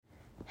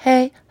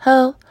Hey,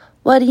 ho,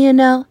 what do you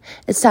know?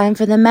 It's time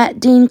for the Matt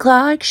Dean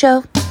Clark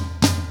Show.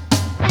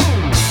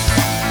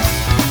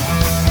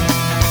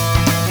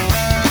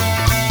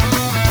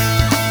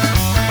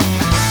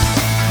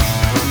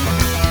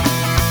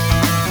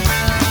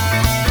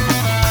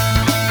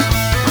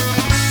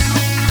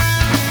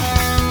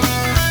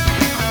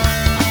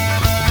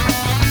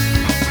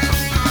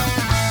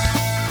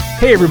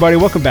 Hey everybody,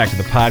 welcome back to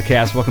the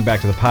podcast. Welcome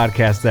back to the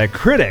podcast that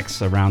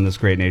critics around this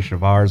great nation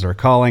of ours are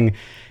calling.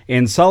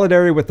 In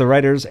solidarity with the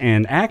writers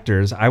and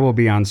actors, I will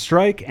be on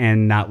strike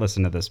and not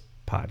listen to this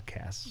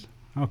podcast.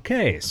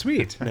 Okay,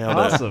 sweet.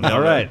 Awesome.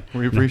 All right.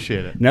 We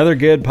appreciate it. Another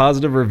good,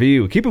 positive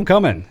review. Keep them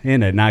coming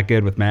in at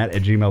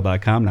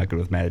notgoodwithmatt@gmail.com,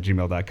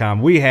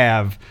 notgoodwithmatt@gmail.com. We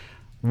have,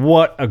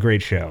 what a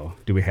great show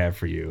do we have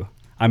for you?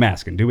 I'm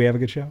asking, do we have a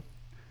good show?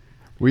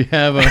 We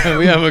have a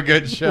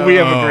good show. We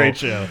have a great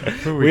show.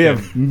 We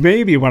have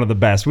maybe one of the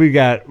best. We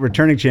got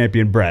returning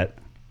champion Brett.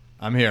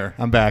 I'm here.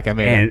 I'm back. I'm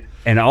here.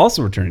 And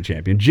also returning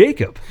champion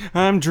Jacob.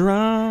 I'm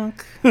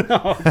drunk.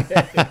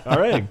 Okay. All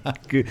right.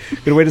 Good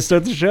way to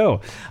start the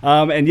show.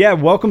 And yeah,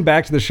 welcome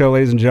back to the show,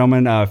 ladies and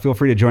gentlemen. Feel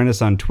free to join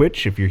us on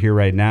Twitch if you're here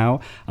right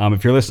now.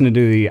 If you're listening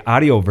to the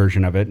audio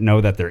version of it,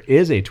 know that there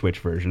is a Twitch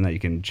version that you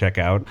can check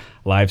out,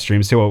 live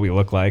stream, see what we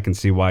look like, and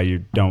see why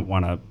you don't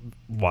want to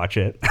watch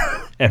it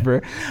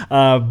ever.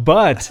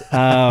 But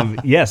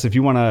yes, if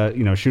you want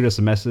to, shoot us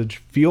a message,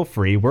 feel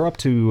free. We're up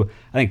to,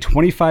 I think,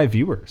 25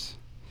 viewers.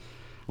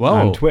 Whoa.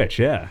 On Twitch,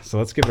 yeah. So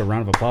let's give it a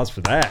round of applause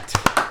for that.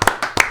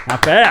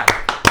 Not bad.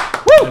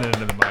 Woo!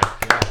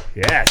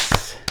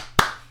 Yes.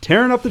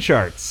 Tearing up the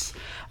charts.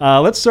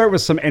 Let's start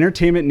with some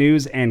entertainment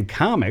news and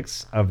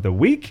comics of the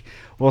week.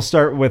 We'll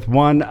start with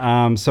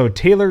one. So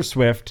Taylor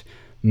Swift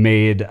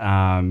made, we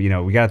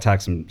got to talk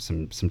some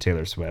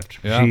Taylor Swift.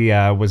 Yeah. She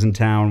was in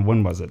town,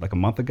 when was it? Like a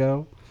month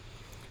ago?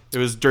 It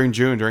was during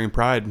June, during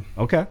Pride.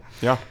 Okay.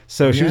 Yeah.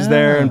 So she was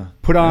there and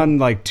put on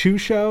like two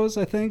shows,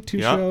 I think.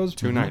 Two shows.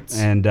 2 nights.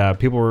 And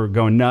people were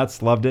going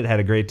nuts, loved it, had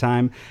a great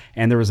time.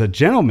 And there was a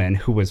gentleman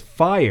who was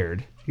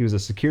fired. He was a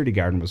security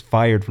guard and was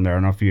fired from there. I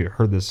don't know if you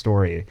heard this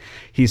story.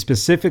 He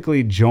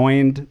specifically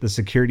joined the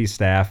security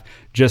staff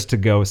just to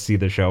go see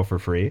the show for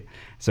free.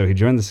 So he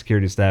joined the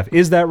security staff.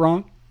 Is that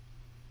wrong?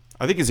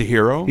 I think he's a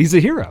hero. He's a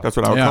hero. That's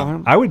what I would call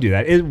him. I would do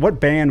that. What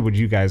band would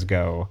you guys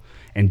go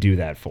and do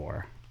that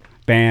for?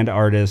 Band,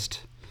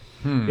 artist.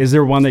 Is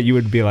there one that you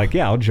would be like,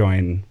 yeah, I'll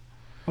join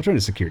a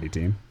security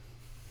team?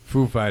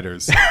 Foo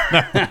Fighters.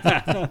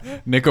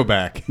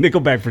 Nickelback.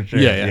 Nickelback for sure.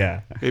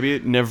 Yeah. Maybe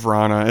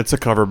Nirvana. It's a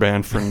cover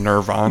band for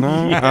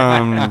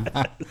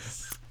Nirvana.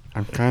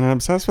 I'm kind of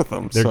obsessed with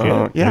them. They're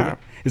good. Yeah.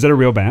 Is that a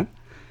real band?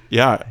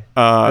 Yeah.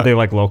 Are they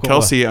like local?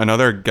 Kelsey,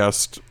 another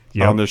guest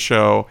on the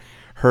show,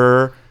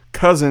 her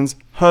cousin's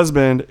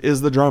husband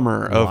is the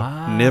drummer of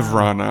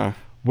Nirvana.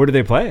 Where do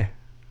they play?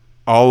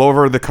 All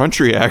over the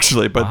country,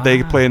 actually, but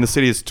they play in the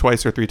cities 2 or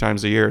 3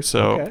 times a year.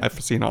 So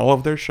I've seen all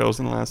of their shows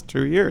in the last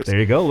 2 years. There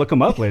you go. Look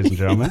them up, ladies and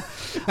gentlemen.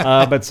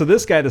 But so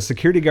this guy, the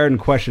security guard in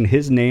question,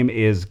 his name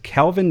is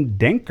Calvin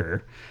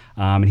Denker.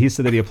 And he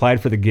said that he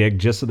applied for the gig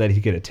just so that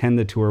he could attend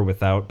the tour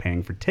without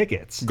paying for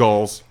tickets.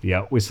 Goals.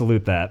 Yeah, we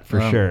salute that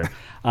for sure.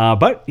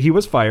 But he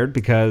was fired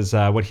because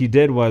what he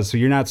did was, so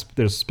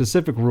there's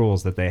specific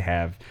rules that they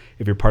have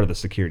if you're part of the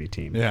security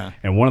team. Yeah.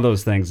 And one of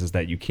those things is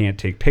that you can't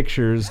take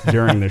pictures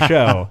during the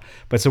show.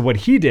 But so what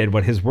he did,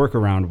 what his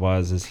workaround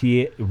was, is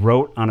he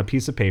wrote on a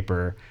piece of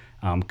paper,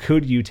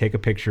 could you take a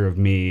picture of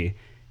me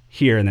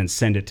here and then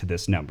send it to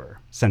this number,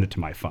 send it to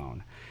my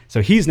phone.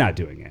 So he's not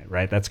doing it,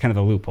 right? That's kind of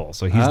the loophole.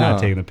 So he's not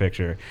taking the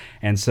picture.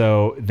 And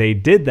so they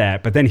did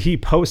that, but then he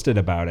posted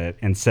about it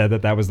and said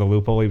that was the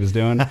loophole he was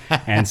doing.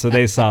 And so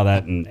they saw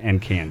that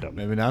and canned him.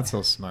 Maybe not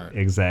so smart.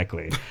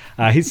 Exactly.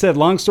 He said,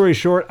 long story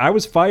short, I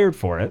was fired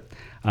for it.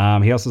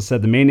 He also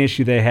said the main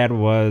issue they had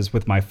was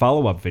with my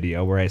follow-up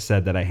video where I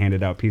said that I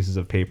handed out pieces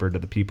of paper to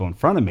the people in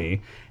front of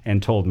me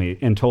and told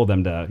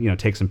them to,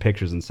 take some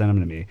pictures and send them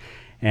to me.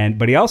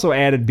 But he also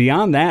added,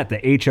 beyond that, the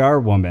HR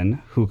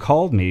woman who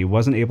called me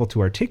wasn't able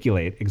to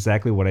articulate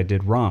exactly what I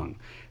did wrong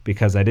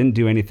because I didn't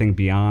do anything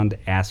beyond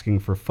asking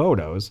for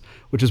photos,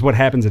 which is what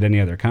happens at any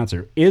other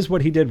concert. Is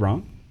what he did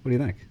wrong? What do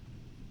you think?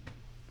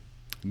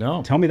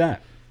 No. Tell me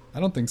that. I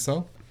don't think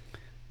so.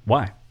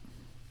 Why?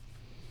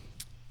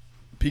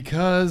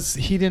 Because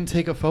he didn't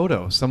take a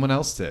photo. Someone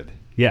else did.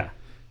 Yeah.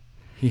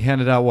 He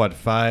handed out,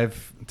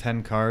 5,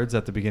 10 cards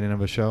at the beginning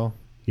of a show?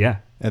 Yeah.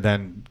 And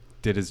then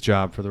did his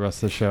job for the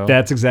rest of the show.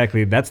 That's the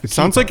key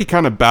Sounds like he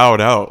kind of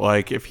bowed out.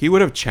 Like, if he would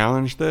have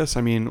challenged this,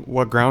 I mean,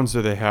 what grounds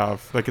do they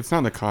have? Like, it's not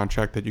in the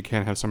contract that you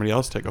can't have somebody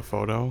else take a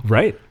photo.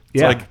 Right.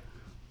 It's like,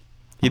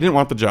 he didn't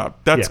want the job.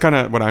 That's kind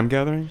of what I'm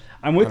gathering.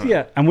 I'm with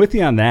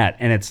you on that.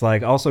 And it's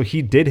like, also,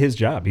 he did his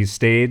job. He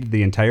stayed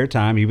the entire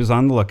time. He was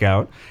on the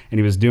lookout, and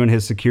he was doing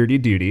his security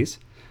duties.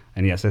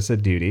 And yes, I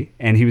said duty.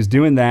 And he was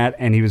doing that,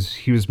 and he was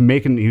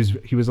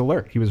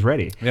alert. He was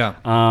ready. Yeah.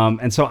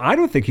 And so I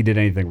don't think he did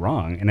anything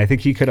wrong, and I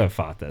think he could have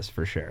fought this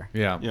for sure.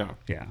 Yeah.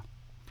 Yeah.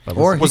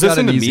 Or he Was got this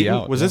in an the easy meet?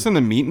 out. Was this in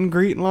the meet and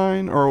greet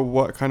line, or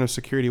what kind of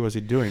security was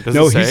he doing? Does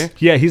No, it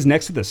say? he's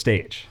next to the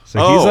stage, so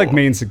he's Oh. like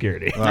main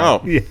security.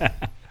 Oh, Yeah.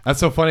 That's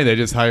so funny. They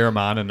just hire him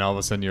on, and all of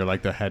a sudden you're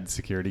like the head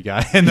security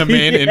guy in the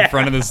main in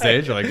front of the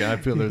stage. You're like, I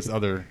feel there's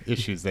other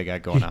issues they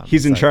got going on.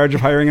 He's in It's like- charge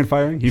of hiring and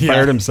firing. He Yeah.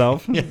 fired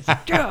himself.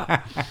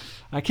 Yeah.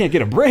 I can't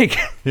get a break.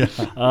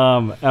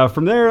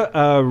 From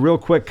there, real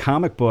quick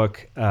comic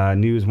book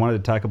news. Wanted to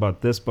talk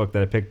about this book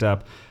that I picked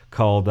up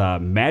called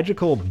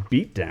Magical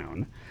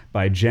Beatdown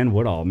by Jen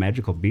Woodall.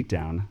 Magical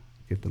Beatdown.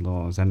 Get the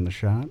little, is that in the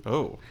shot?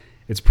 oh,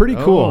 It's pretty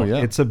cool. yeah.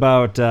 It's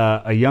about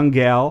a young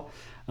gal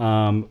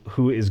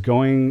who is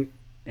going,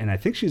 and I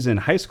think she's in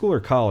high school or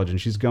college, and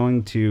she's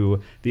going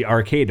to the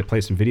arcade to play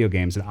some video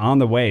games. And on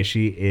the way,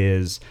 she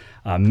is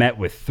met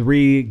with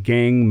 3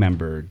 gang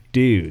member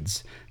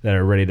dudes that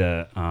are ready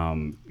to,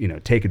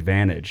 take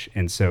advantage.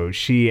 And so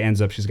she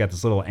ends up, she's got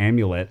this little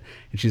amulet,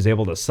 and she's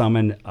able to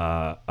summon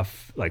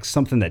like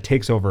something that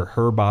takes over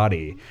her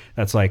body.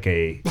 That's like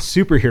a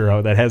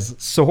superhero that has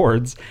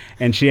swords,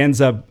 and she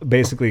ends up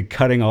basically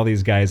cutting all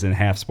these guys in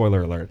half.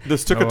 Spoiler alert.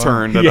 this took a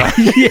turn. That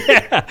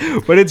Yeah,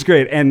 but it's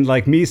great. And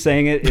like me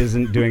saying it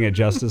isn't doing it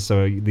justice.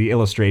 So the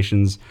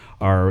illustrations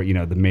are,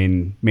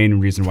 the main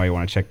reason why you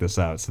want to check this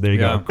out. So there you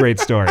Yeah. go. Great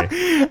story.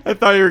 I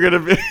thought you were gonna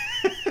be.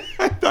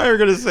 I thought you were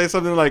gonna say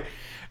something like,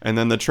 and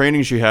then the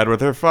training she had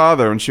with her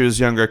father when she was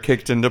younger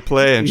kicked into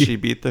play, and she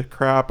beat the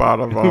crap out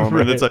of him.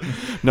 Right. And it's like,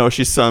 no,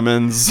 she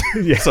summons.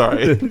 Yeah.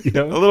 Sorry, a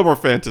little more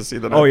fantasy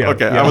than. Oh, yeah.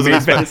 Okay, Yeah, I wasn't.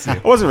 main fantasy. I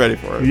wasn't ready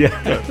for it.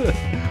 Yeah.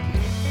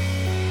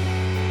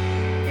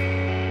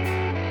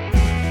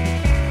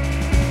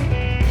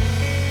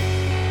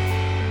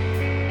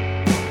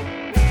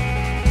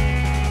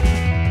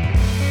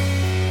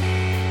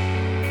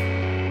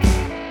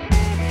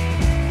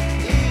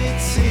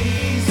 It's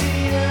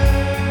easier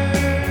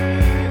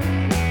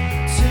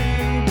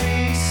to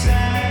be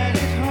sad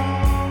at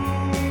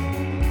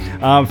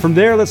home. From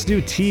there, let's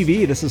do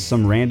TV. This is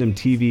some random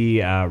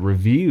TV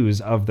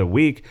reviews of the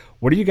week.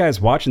 What are you guys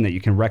watching that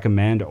you can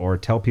recommend or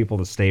tell people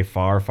to stay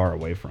far, far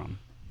away from?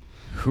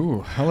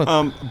 Whew,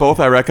 Both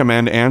I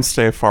recommend and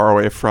stay far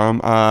away from.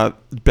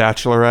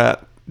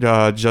 Bachelorette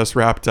just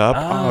wrapped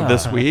up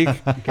this week,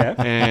 Okay.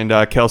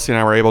 and Kelsey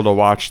and I were able to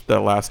watch the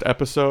last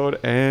episode,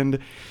 and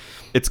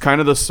it's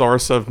kind of the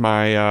source of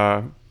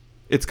my.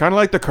 It's kind of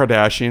like the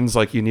Kardashians.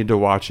 Like, you need to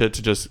watch it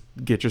to just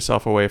get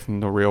yourself away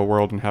from the real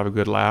world and have a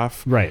good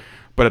laugh. Right.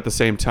 But at the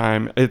same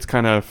time, it's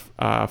kind of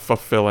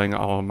fulfilling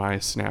all of my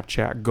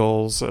Snapchat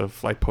goals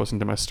of like posting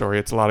to my story.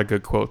 It's a lot of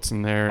good quotes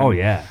in there. Oh, and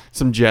yeah.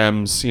 some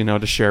gems,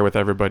 to share with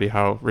everybody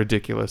how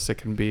ridiculous it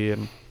can be.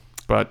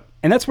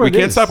 And that's where we it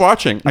can't is. stop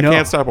watching. I No.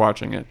 can't stop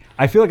watching it.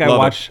 I feel like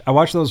Love I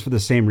watch those for the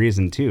same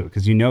reason too,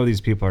 because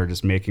these people are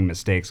just making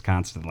mistakes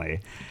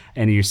constantly,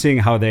 and you're seeing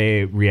how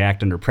they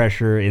react under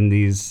pressure in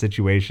these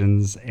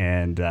situations,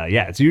 and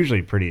it's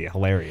usually pretty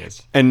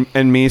hilarious. And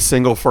me,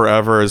 single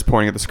forever, is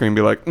pointing at the screen, and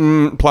be like,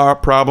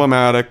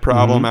 problematic.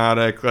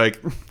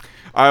 Like,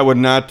 I would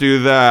not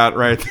do that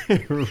right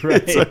there.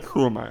 Right. It's like,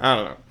 who am I? I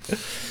don't know.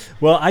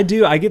 Well, I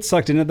do. I get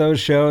sucked into those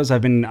shows.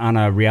 I've been on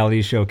a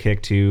reality show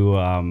kick too.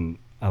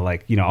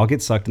 I'll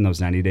get sucked in those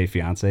 90 Day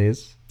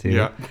Fiancés too.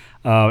 Yeah.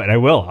 And I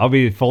will. I'll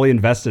be fully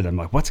invested. I'm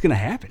like, what's going to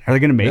happen? Are they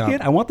going to make Yeah.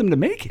 it? I want them to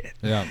make it.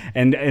 Yeah.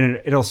 And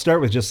it'll start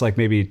with just like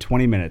maybe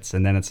 20 minutes,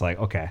 and then it's like,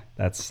 okay,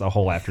 that's a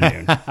whole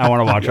afternoon. I want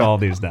to watch all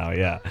these now.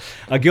 Yeah.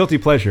 A guilty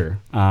pleasure,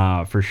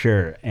 for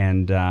sure.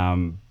 And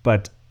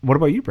but what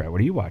about you, Brett?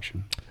 What are you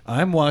watching?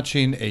 I'm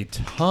watching a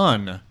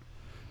ton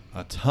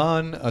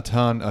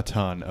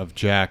of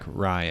Jack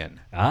Ryan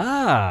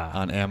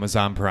on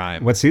Amazon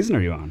Prime. What season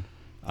are you on?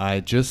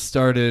 I just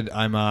started.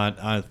 I'm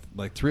on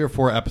like 3 or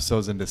 4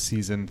 episodes into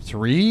season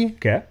 3.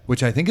 Okay.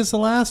 Which I think is the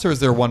last, or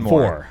is there one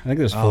more? 4. I think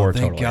there's 4 Oh,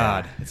 thank total.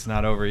 God, it's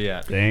not over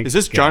yet. Thank Is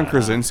this John God.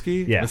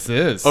 Krasinski? Yeah. This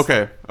is.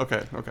 Okay.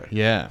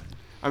 Yeah.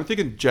 I'm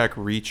thinking Jack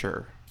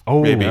Reacher.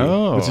 Oh, maybe.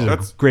 Oh. which is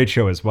That's a great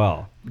show as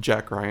well.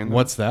 Jack Ryan. though.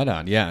 What's that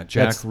on? Yeah,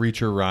 Jack That's-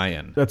 Reacher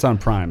Ryan. That's on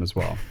Prime as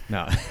well.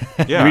 No.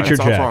 Yeah, Reacher it's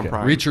also Jack. on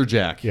Prime. Reacher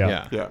Jack. Yeah.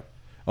 Yeah. Yeah.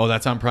 Oh,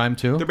 that's on Prime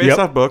too? They're based Yep.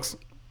 off books.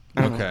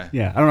 Okay.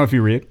 Yeah, I don't know if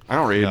you read. I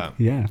don't read. Yeah.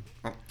 Yeah.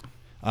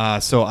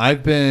 So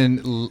I've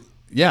been,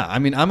 I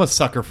mean, I'm a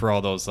sucker for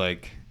all those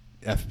like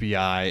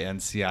FBI,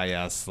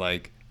 NCIS,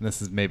 like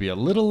this is maybe a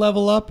little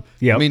level up.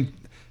 Yep. I mean,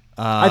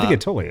 I think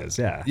it totally is.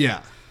 Yeah.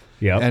 yeah.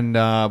 Yeah.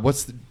 And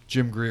what's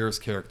Jim Greer's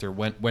character?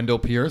 Wendell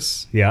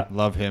Pierce. Yeah.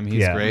 Love him.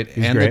 He's Yeah, great.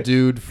 he's and great. the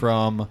dude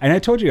from. And I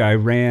told you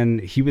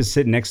he was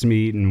sitting next to me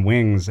eating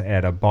wings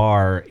at a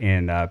bar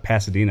in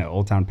Pasadena,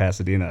 Old Town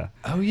Pasadena.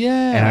 Oh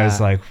yeah. And I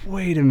was like,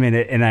 wait a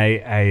minute. And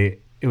it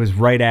was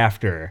right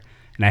after,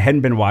 and I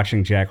hadn't been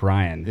watching Jack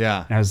Ryan.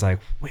 Yeah. And I was like,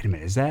 wait a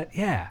minute, is that?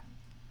 Yeah,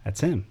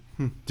 that's him.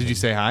 Did you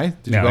say hi?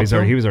 Did you No, go up to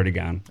him? he was already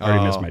gone.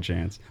 Already missed Oh. my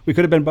chance. We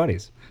could have been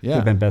buddies. Yeah. Could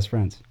have been best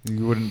friends.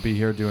 You wouldn't be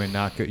here doing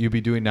not good. You'd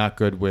be doing not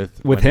good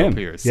with With Wendell him.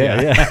 Pierce.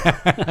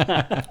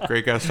 Yeah.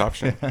 Great guest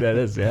option. That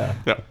is, yeah.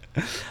 Yeah.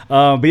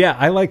 But yeah,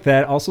 I like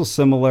that. Also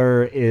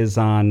similar is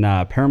on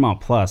Paramount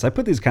Plus. I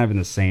put these kind of in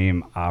the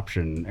same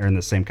option or in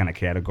the same kind of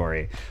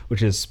category,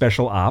 which is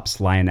Special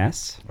Ops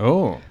Lioness,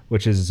 Oh.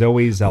 which is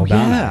Zoe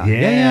Saldana.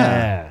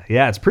 yeah.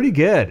 Yeah, it's pretty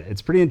good.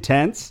 It's pretty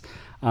intense.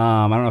 I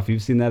don't know if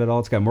you've seen that at all.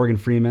 It's got Morgan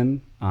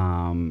Freeman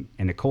and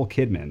Nicole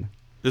Kidman.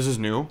 This is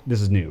new. This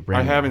is new.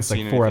 Brand I new. haven't It's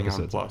seen like 4 anything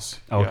episodes. on Plus.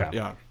 Okay.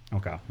 Yeah.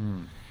 Okay.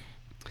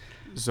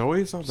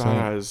 Zoe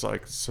Saldana is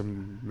like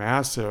some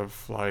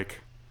massive like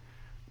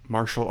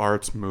martial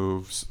arts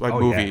moves, like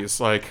Oh, yeah. movies.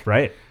 Like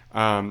Right.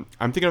 I'm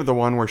thinking of the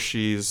one where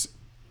she's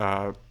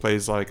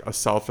plays like a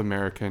South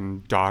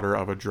American daughter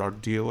of a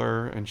drug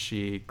dealer, and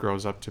she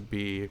grows up to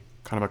be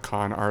kind of a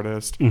con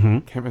artist.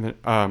 Can't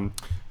remember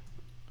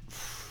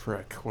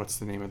frick, what's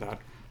the name of that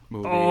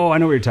movie? Oh, I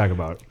know what you're talking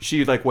about.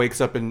 She like wakes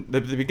up in the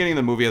beginning of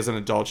the movie as an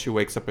adult. She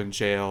wakes up in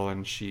jail,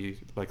 and she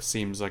like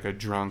seems like a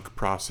drunk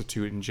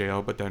prostitute in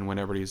jail. But then when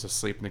everybody's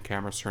asleep and the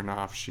cameras turn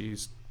off,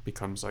 she's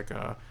becomes like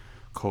a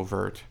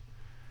covert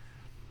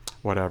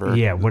whatever.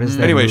 Yeah, what is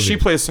that Anyway, movie? she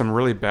plays some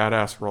really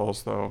badass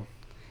roles though.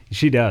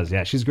 She does.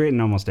 Yeah, she's great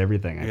in almost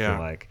everything, I Yeah.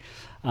 feel like.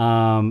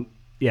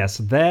 Yeah,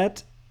 so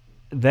that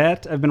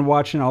I've been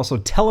watching. Also,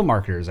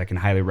 Telemarketers, I can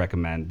highly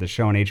recommend. The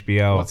show on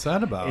HBO. What's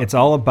that about? It's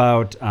all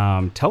about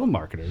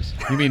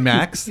telemarketers. You mean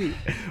Max?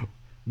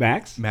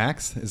 Max?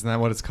 Max? Isn't that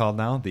what it's called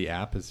now? The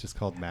app is just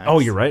called Max. Oh,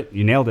 you're right.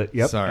 You nailed it.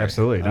 Yep, Sorry.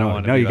 absolutely. I don't No,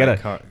 wanna no, be you that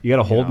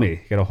gotta hold me. You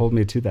gotta hold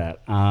me to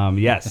that.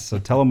 Yes. So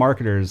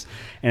telemarketers,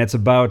 and it's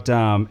about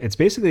it's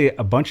basically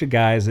a bunch of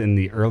guys in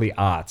the early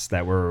aughts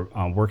that were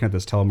working at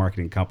this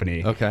telemarketing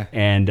company. Okay.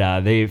 And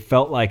they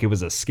felt like it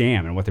was a scam,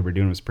 and what they were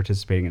doing was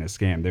participating in a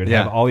scam. They would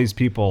Yeah. have all these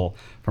people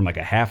from like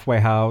a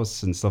halfway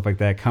house and stuff like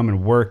that come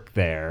and work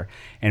there,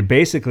 and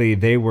basically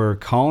they were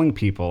calling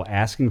people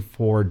asking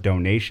for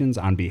donations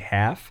on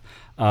behalf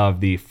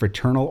of the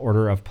Fraternal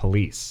Order of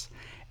Police,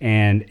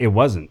 and it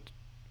wasn't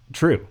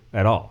true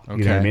at all. You know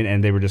what I Okay. mean?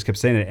 And they were just kept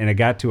saying it, and it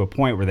got to a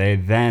point where they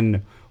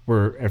then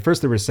were at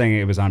first they were saying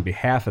it was on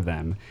behalf of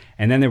them,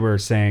 and then they were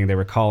saying they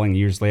were calling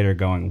years later,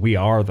 going, "We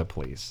are the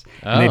police."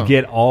 And Oh. they'd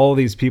get all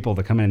these people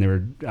to come in. They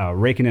were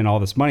raking in all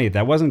this money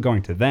that wasn't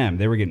going to them.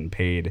 They were getting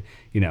paid,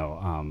 a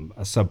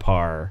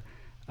subpar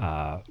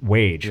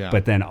wage, Yeah.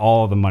 but then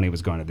all the money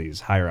was going to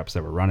these higher ups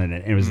that were running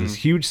it. And it was this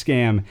huge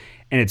scam,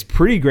 and it's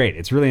pretty great.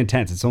 It's really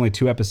intense. It's only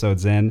 2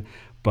 episodes in,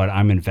 but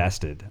I'm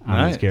invested on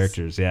Nice. these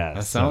characters. Yeah,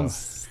 That so-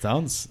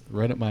 sounds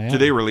right up my alley. Do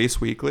they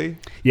release weekly?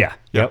 yeah.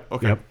 Yep.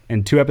 okay. Yep.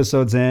 And 2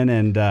 episodes in,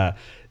 and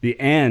the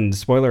end.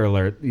 Spoiler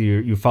alert: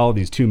 you follow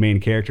these 2 main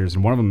characters,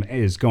 and one of them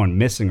is going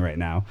missing right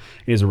now.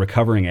 He's a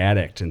recovering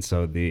addict, and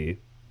so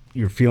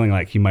you're feeling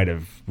like he might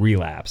have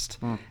relapsed,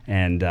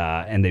 and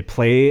they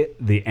play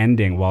the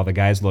ending while the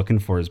guy's looking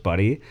for his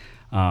buddy.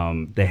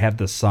 They have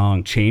the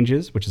song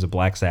 "Changes," which is a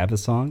Black Sabbath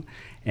song,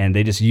 and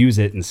they just use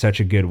it in such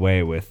a good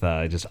way with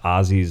just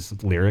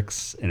Ozzy's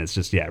lyrics, and it's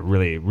just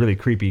really really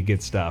creepy,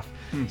 good stuff.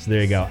 So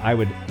there you go. I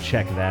would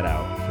check that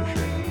out for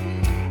sure.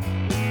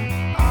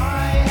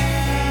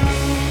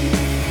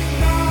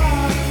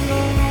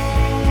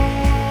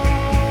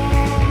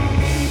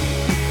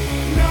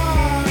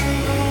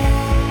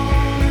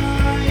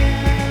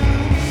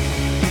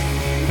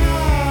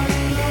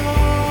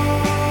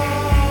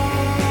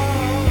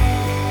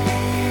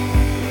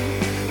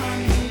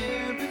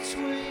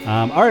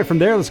 All right, from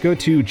there, let's go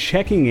to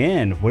checking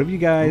in. What have you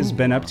guys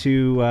been up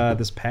to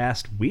this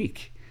past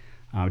week?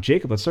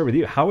 Jacob, let's start with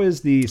you.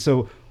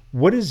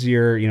 What is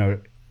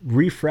your,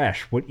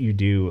 refresh what you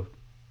do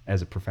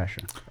as a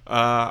profession?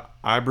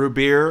 I brew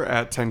beer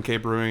at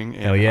 10K Brewing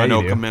in Hell yeah, you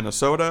Anoka, do.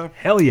 Minnesota.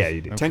 Hell yeah,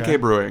 you do. 10K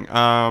Brewing.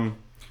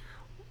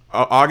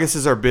 August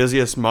is our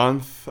busiest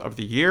month of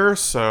the year,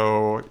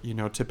 so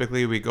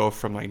typically we go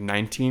from like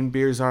 19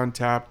 beers on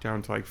tap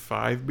down to like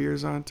 5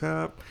 beers on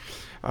tap.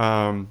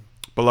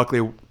 But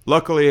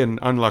luckily and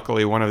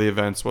unluckily, one of the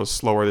events was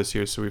slower this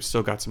year, so we've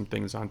still got some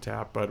things on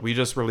tap. But we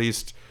just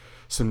released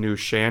some new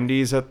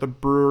shandies at the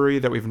brewery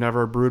that we've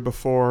never brewed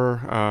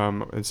before,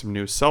 and some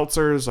new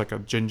seltzers, like a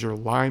ginger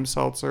lime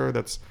seltzer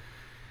that's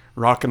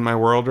rocking my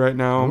world right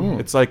now. Ooh.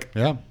 It's like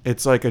Yeah.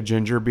 it's like a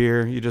ginger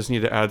beer. You just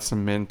need to add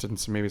some mint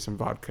and maybe some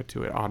vodka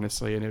to it,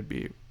 honestly, and it'd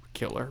be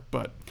killer.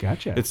 But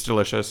Gotcha. it's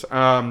delicious.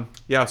 So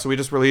we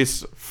just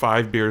released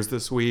 5 beers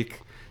this week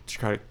to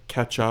try to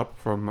catch up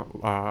from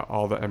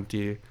all the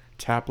empty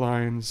tap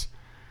lines.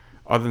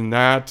 Other than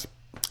that,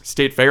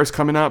 State Fair's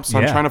coming up, so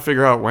I'm Yeah. trying to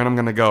figure out when I'm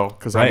going to go,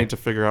 because I Right. need to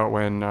figure out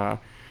when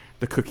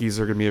the cookies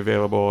are going to be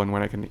available and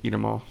when I can eat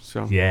them all.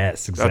 So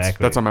Yes, exactly.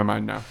 that's on my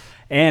mind now.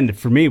 And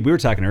for me, we were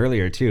talking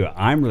earlier too.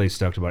 I'm really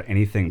stoked about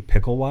anything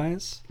pickle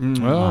wise.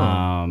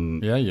 Oh.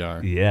 Yeah, you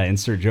are. Yeah,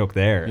 insert joke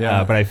there.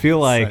 Yeah. But I feel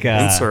like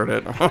Insert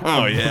it.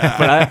 Oh,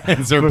 yeah.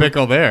 Is there a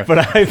pickle there?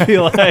 But I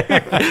feel like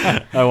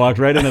I walked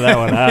right into that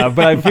one.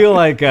 But I feel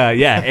like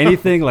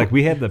anything like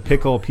we had the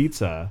pickle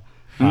pizza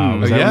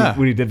Was that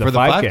when you did the for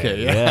 5K? the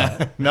 5K.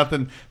 Yeah,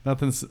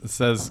 nothing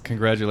says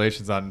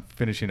congratulations on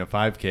finishing a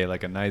 5K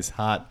like a nice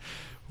hot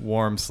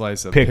warm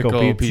slice of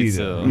pickle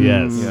pizza.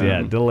 Yes,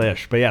 yeah,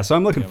 delish. But yeah, so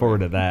I'm looking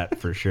forward to that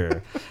for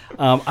sure.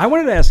 I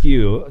wanted to ask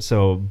you,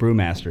 so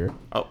Brewmaster.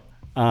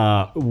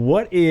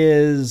 What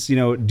is,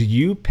 do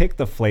you pick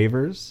the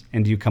flavors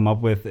and do you come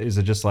up with, is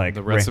it just like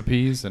The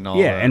recipes and all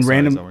yeah, that. and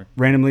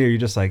randomly are you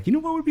just like,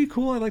 what would be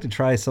cool? I'd like to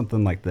try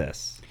something like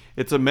this.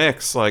 It's a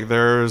mix. Like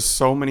there's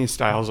so many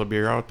styles of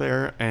beer out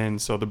there,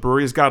 and so the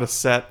brewery's got a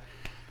set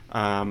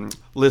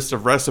list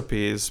of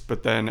recipes,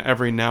 but then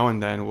every now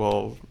and then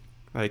we'll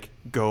like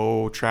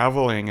go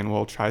traveling and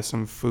we'll try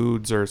some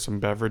foods or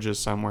some beverages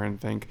somewhere and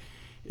think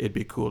it'd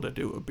be cool to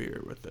do a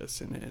beer with this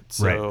in it.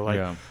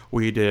 So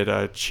we did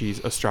a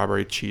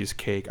strawberry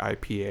cheesecake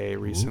IPA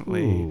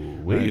recently.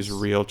 We used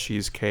real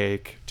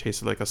cheesecake,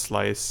 tasted like a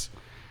slice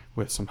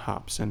with some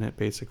hops in it.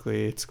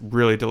 Basically, it's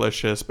really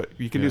delicious. But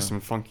you can do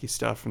some funky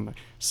stuff, and the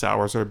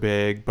sours are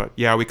big. But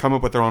yeah, we come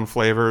up with our own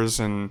flavors,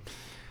 and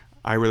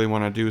I really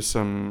want to do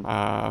some.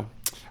 I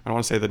don't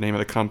want to say the name of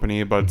the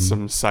company, but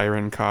some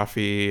Siren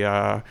Coffee.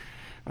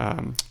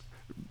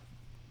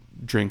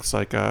 Drinks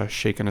like a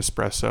shaken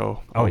espresso.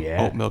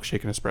 Oat milk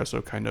shaken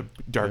espresso kind of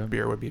dark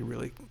beer would be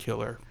really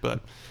killer. But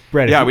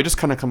Brett, we just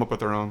kind of come up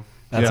with our own.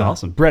 That's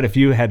awesome. Brett, if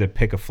you had to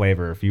pick a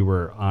flavor, if you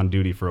were on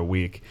duty for a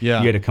week, you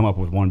had to come up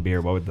with one beer,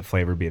 what would the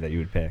flavor be that you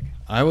would pick?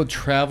 I would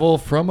travel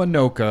from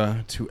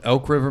Anoka to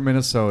Elk River,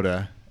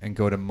 Minnesota, and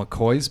go to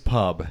McCoy's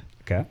Pub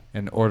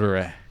and order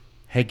a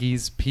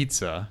Heggie's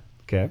Pizza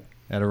at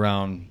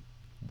around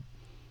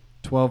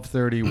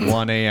 12:30,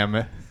 1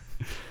 a.m.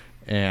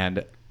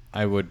 And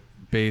I would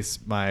base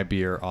my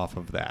beer off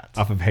of that.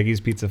 Off of Heggie's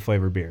Pizza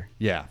flavor beer.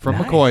 Yeah, from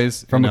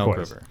McCoy's in Elk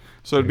River.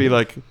 So it'd be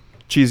like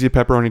cheesy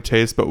pepperoni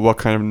taste, but what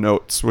kind of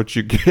notes would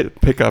you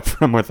pick up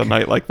from with a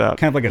night like that?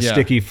 Kind of like a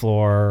sticky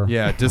floor.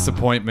 Yeah,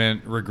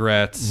 disappointment,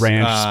 regrets.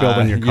 Ranch spilled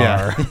in your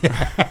car.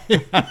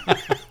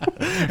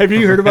 Have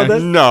you heard about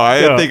that? No,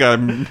 I think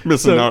I'm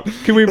missing out.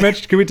 Can we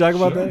talk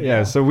about that?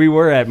 Yeah. So we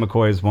were at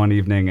McCoy's one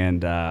evening,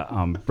 and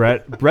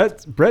Brett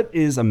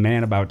is a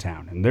man about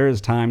town, and there is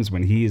times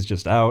when he is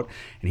just out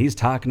and he's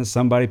talking to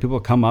somebody. People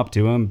come up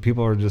to him.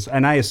 People are just,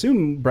 and I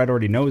assume Brett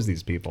already knows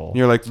these people.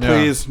 You're like,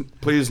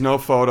 please, no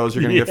photos.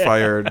 You're gonna get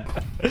fired.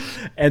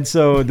 And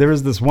so there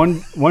was this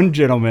one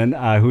gentleman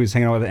who was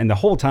hanging out with, and the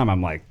whole time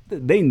I'm like,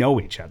 they know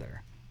each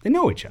other.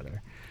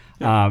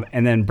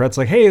 And then Brett's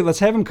like, hey, let's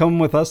have him come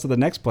with us to the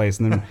next place.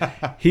 And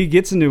then he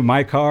gets into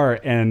my car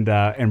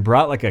and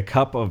brought like a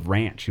cup of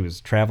ranch. He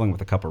was traveling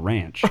with a cup of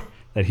ranch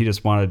that he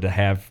just wanted to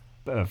have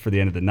for the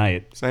end of the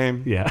night.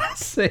 Same. Yeah,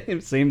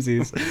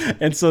 samesies.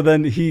 And so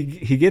then he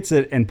gets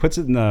it and puts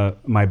it in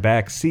my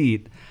back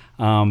seat.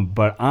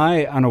 But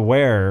I,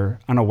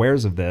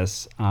 unawares of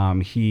this,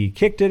 he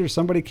kicked it or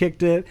somebody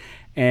kicked it.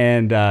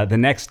 And the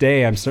next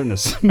day, I'm starting to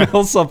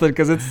smell something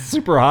because it's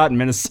super hot in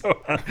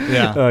Minnesota.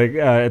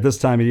 At this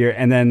time of year.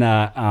 And then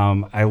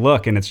I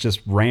look, and it's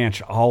just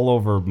ranch all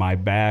over my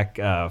back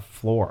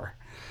floor,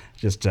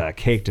 just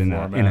caked in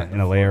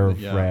a layer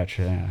of ranch.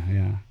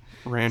 Yeah.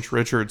 Ranch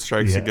Richard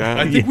strikes again.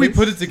 I think we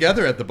put it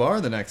together at the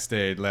bar the next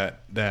day.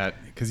 That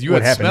because you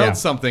had smelled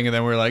something, and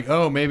then we were like,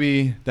 oh,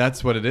 maybe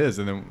that's what it is.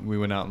 And then we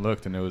went out and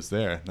looked, and it was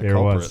there. The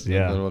culprit, was, the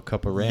little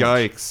cup of ranch.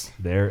 Yikes!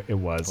 There it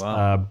was.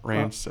 Wow.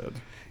 Ranch said.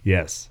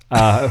 Yes.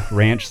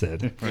 Ranch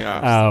said. Yeah.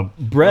 Love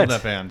Brett.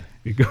 that band.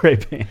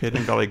 Great band.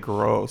 Hidden Gully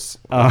gross.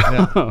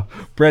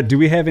 Brett, do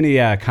we have any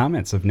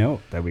comments of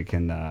note that we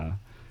can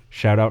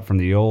shout out from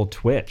the old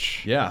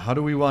Twitch? Yeah. How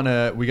do we want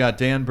to? We got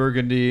Dan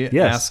Burgundy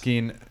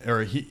asking,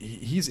 or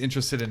he's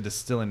interested in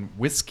distilling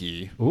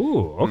whiskey.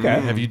 Ooh,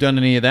 okay. Have you done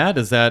any of that?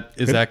 Is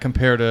that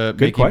compared to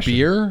making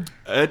beer?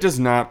 It does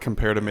not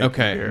compare to making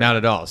beer. Okay, not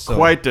at all. So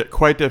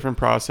quite different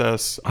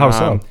process. How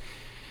so?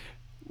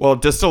 Well,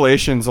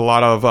 distillation's a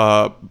lot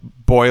of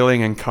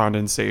boiling and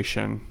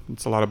condensation.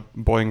 It's a lot of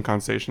boiling and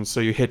condensation. So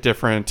you hit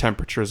different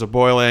temperatures of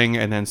boiling,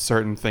 and then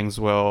certain things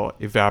will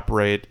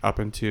evaporate up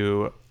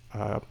into,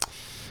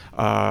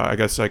 I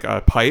guess, like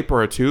a pipe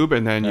or a tube,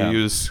 and then you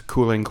use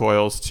cooling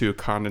coils to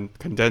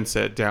condense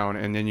it down,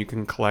 and then you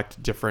can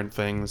collect different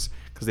things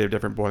because they have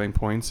different boiling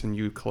points, and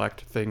you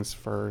collect things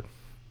for,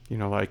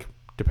 like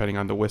depending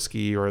on the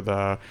whiskey or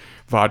the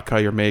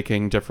vodka you're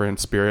making, different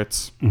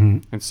spirits. Mm-hmm.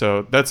 And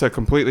so that's a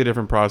completely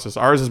different process.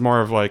 Ours is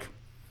more of like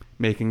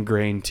making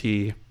grain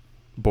tea,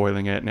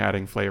 boiling it and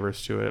adding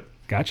flavors to it.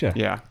 Gotcha.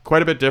 Yeah,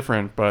 quite a bit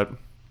different, but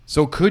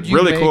so could you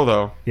really cool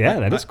though. Yeah,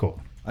 that is cool.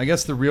 I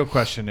guess the real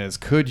question is,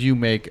 could you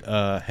make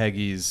a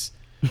Heggie's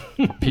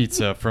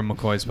pizza from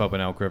McCoy's Pub in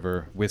Elk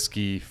River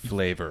whiskey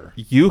flavor?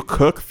 You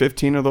cook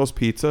 15 of those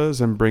pizzas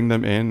and bring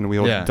them in, and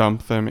we'll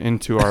dump them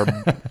into our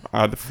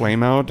the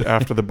flame out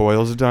after the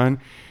boil is done,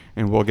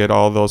 and we'll get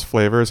all those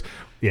flavors.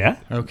 Yeah.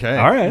 Okay.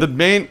 All right. The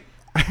main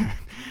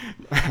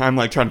I'm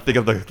like trying to think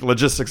of the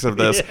logistics of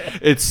this. Yeah.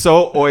 It's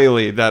so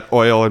oily that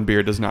oil and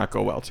beer does not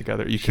go well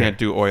together. You can't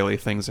do oily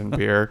things in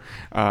beer.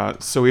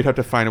 So we'd have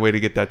to find a way to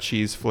get that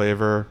cheese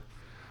flavor.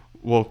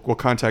 We'll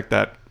contact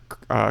that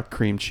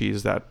cream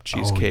cheese, that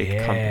cheesecake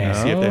company.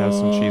 See if they have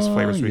some cheese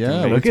flavors we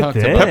can make. Look at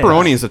this.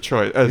 Pepperoni is a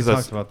choice.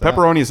 about that.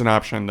 Pepperoni is an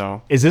option,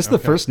 though. Is this the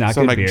first not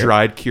Some good like beer?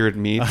 dried cured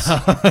meats.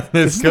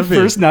 This is the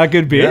first not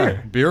good beer.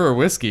 Yeah. Beer or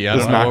whiskey. I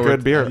It's don't know not what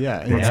good beer.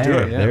 Yeah, Let's do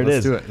it. Yeah, There it let's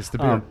is. do it. It's the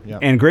beer. Yeah.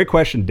 And great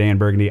question, Dan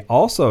Burgundy.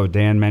 Also,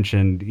 Dan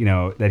mentioned,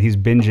 that he's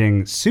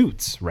binging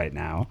Suits right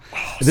now.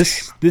 So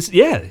this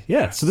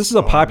is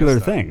a popular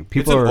thing. It's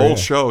People an are old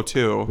show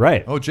too.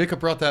 right. Oh, Jacob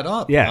brought that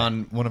up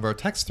on one of our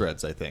text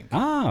threads, I think.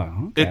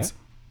 Oh, okay.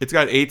 It's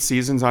got 8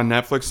 seasons on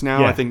Netflix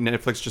now. Yeah. I think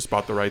Netflix just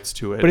bought the rights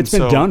to it. But it's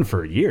been done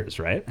for years,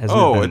 right?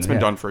 It's been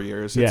done for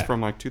years. It's Yeah.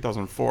 from like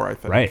 2004, I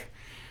think. Right.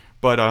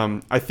 But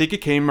I think it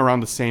came around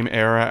the same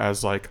era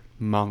as like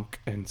Monk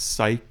and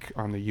Psych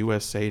on the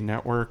USA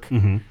Network.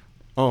 Mm-hmm.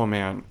 Oh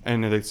man,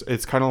 and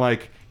it's kind of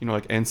like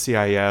like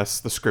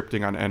NCIS, the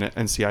scripting on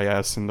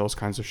NCIS and those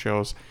kinds of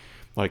shows.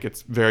 Like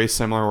it's very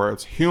similar, where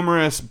it's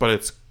humorous, but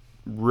it's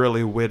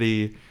really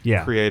witty,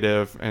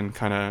 creative, and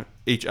kind of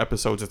each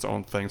episode's its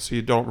own thing, so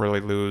you don't really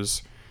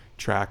lose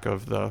track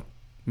of the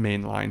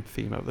mainline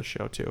theme of the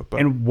show too. But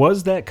And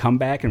was that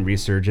comeback and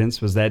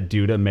resurgence, was that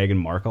due to Meghan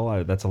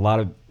Markle? That's a lot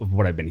of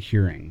what I've been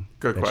hearing.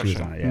 good that she was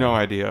question. on it, yeah. No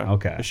idea.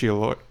 Okay. Is she a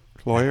lawyer?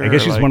 I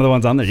guess she's one of the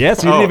ones on there.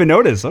 Yes, you didn't even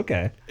notice.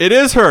 Okay. It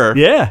is her.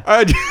 Yeah.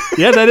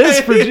 Yeah, that is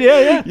for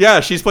yeah. Yeah,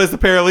 she plays the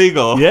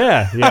paralegal.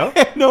 Yeah, I yeah.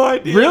 had no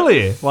idea.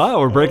 Really?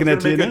 Wow, we're breaking I that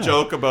was to you gonna now. make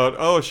a joke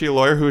about, is she a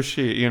lawyer? Who is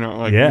she?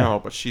 No,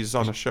 but she's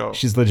on the show.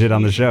 She's legit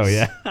on the show.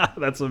 Yeah,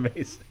 that's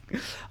amazing.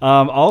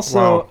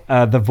 Also,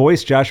 the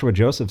voice Joshua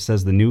Joseph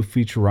says the new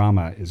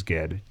Futurama is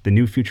good. The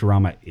new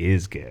Futurama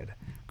is good.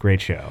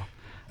 Great show.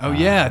 Oh,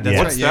 yeah. That's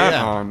What's right. that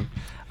on?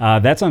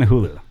 That's on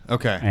Hulu.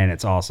 Okay. And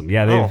it's awesome.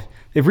 Yeah,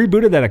 they've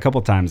rebooted that a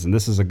couple times, and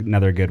this is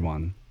another good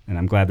one. And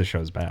I'm glad the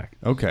show's back.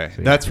 Okay.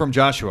 So, That's from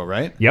Joshua,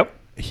 right? Yep.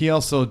 He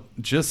also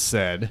just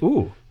said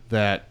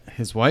that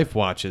his wife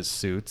watches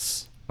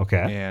Suits. Okay.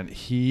 And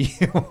he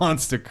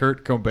wants to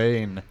Kurt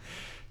Cobain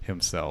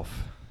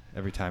himself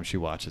every time she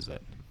watches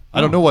it. I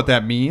don't know what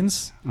that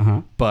means,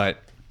 but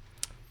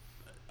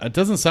it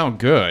doesn't sound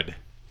good.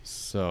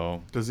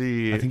 So does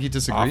he? I think he off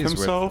disagrees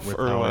himself, with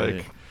or how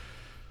like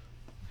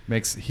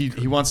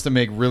he wants to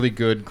make really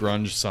good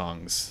grunge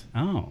songs.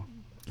 Oh.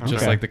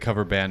 Just like the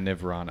cover band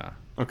Nirvana.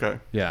 Okay.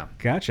 Yeah.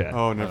 Gotcha.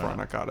 Oh,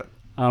 Nirvana, got it.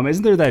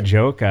 Isn't there that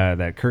joke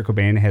that Kurt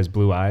Cobain has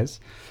blue eyes?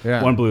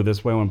 Yeah. One blue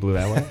this way, one blue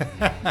that way.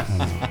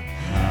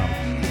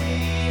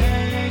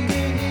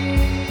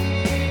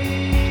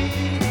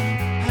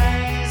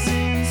 Has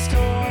in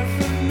store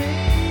for me.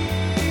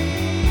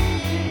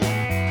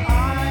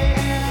 I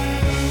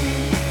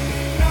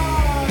am not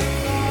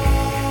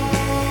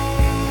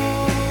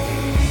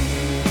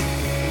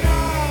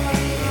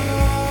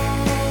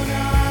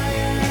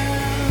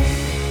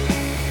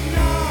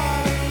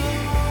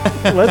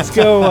alone. Let's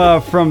go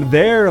from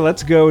there.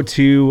 Let's go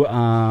to,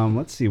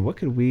 let's see, what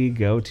could we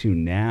go to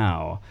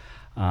now?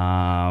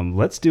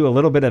 Let's do a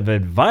little bit of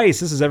advice.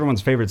 This is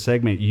everyone's favorite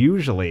segment,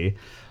 usually,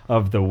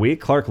 of the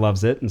week. Clark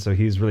loves it, and so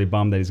he's really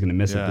bummed that he's going to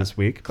miss it this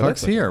week.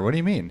 Clark's here. What do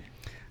you mean?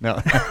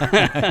 No.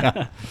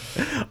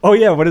 Oh,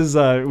 yeah. What is,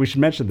 we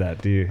should mention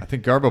that. Do I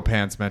think Garbo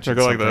Pants mentioned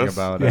Should I go like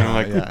something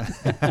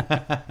this?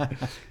 about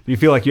do you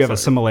feel like you have a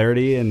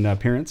similarity in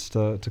appearance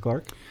to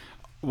Clark?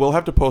 We'll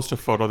have to post a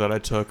photo that I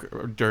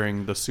took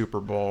during the Super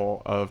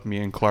Bowl of me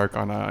and Clark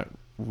on a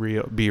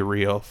Be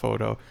Real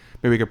photo.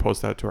 Maybe we could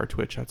post that to our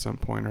Twitch at some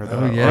point, or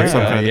or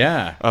some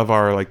kind of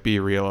our like Be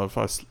Real of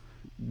us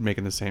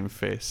making the same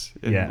face.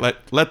 And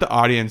let the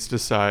audience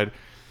decide.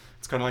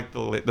 It's kind of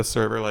like the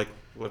server, like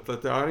let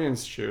the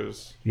audience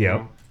choose.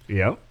 Yep.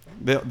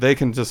 They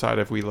can decide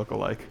if we look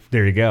alike.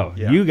 There you go.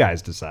 Yeah. You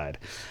guys decide.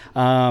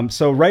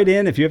 So write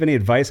in if you have any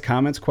advice,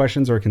 comments,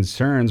 questions, or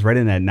concerns. Write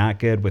in at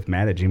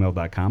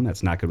notgoodwithmatt@gmail.com.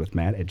 That's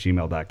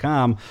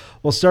notgoodwithmatt@gmail.com.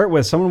 We'll start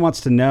with someone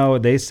wants to know.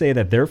 They say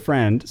that their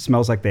friend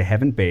smells like they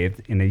haven't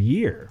bathed in a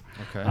year.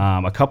 Okay.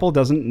 A couple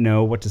doesn't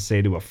know what to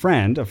say to a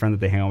friend that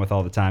they hang out with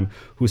all the time,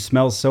 who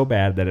smells so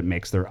bad that it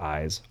makes their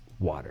eyes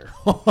water.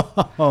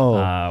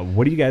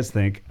 What do you guys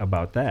think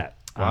about that?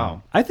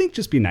 Wow. I think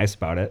just be nice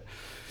about it.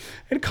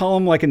 And call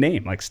them like a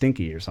name, like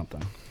Stinky or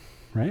something,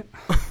 right?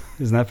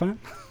 Isn't that fine?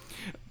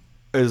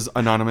 Is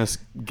anonymous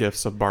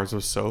gifts of bars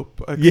of soap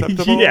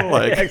acceptable? Yeah,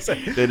 like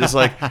exactly. they just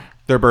like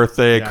their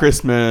birthday,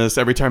 Christmas.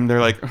 Every time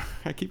they're like,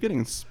 I keep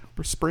getting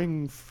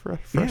spring fresh,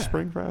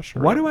 spring fresh.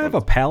 Why do I have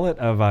a palette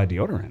of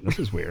deodorant? This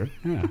is weird.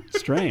 Yeah,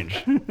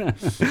 strange.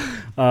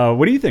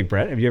 What do you think,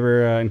 Brett? Have you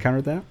ever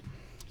encountered that?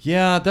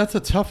 Yeah, that's a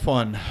tough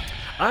one.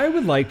 I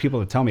would like people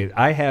to tell me.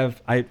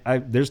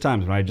 There's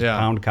times when I just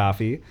pound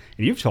coffee,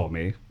 and you've told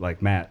me,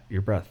 like, Matt,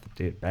 your breath,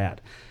 dude,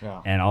 bad.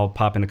 Yeah. And I'll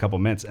pop in a couple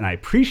minutes, and I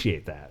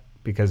appreciate that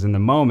because in the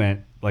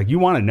moment, like, you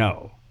want to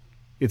know.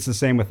 It's the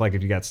same with, like,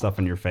 if you got stuff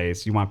on your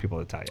face, you want people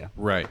to tell you.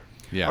 Right.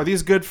 Yeah. Are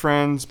these good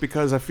friends?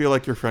 Because I feel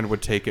like your friend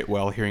would take it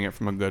well hearing it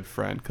from a good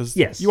friend. Because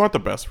you want the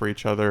best for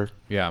each other.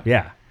 Yeah.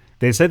 Yeah.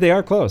 They said they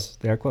are close.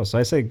 They are close. So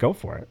I say go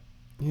for it.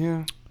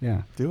 Yeah.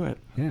 Yeah. Do it.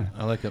 Yeah.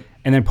 I like it.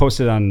 And then post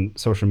it on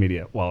social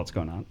media while it's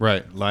going on.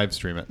 Right. Live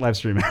stream it. Live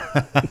stream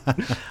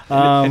it.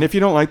 And if you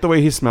don't like the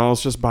way he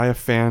smells, just buy a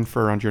fan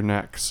for around your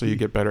neck so you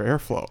get better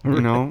airflow.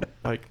 You know?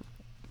 Like,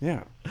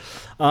 yeah.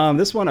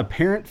 This one, a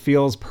parent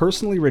feels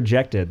personally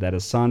rejected that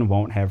his son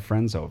won't have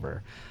friends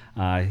over.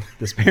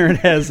 This parent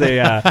has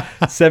a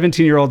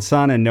 17-year-old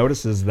son and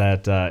notices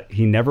that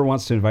he never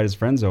wants to invite his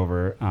friends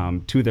over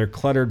to their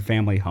cluttered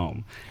family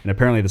home. And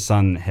apparently the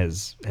son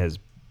has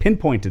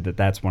pinpointed that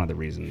that's one of the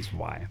reasons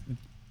why.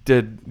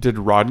 Did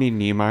Rodney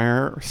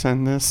Niemeier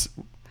send this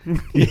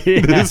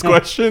this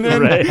question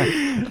in? Right.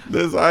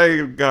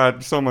 I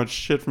got so much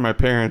shit from my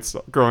parents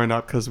growing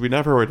up because we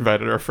never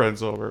invited our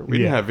friends over. We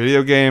didn't have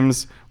video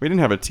games. We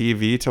didn't have a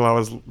TV till I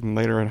was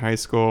later in high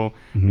school.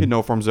 We had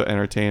no forms of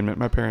entertainment.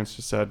 My parents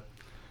just said,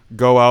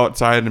 go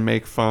outside and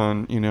make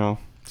fun, you know.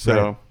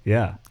 So Right.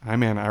 Yeah. I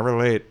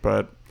relate,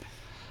 but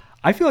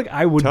I feel like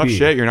I would tough be.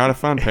 shit. You're not a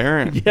fun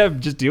parent. Yeah,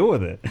 just deal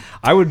with it.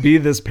 I would be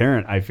this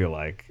parent, I feel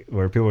like,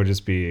 where people would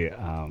just be,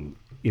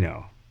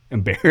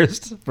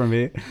 embarrassed for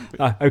me.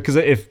 Because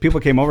if people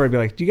came over, I'd be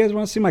like, do you guys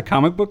want to see my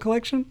comic book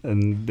collection?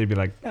 And they'd be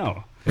like,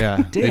 no.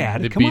 Yeah.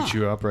 Dad, they come beat on.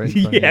 you up, right?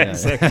 Yeah,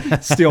 exactly.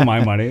 Steal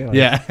my money. Like,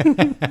 Yeah.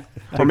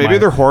 Or maybe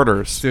they're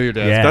hoarders. Steal your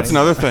dad's. Yeah. That's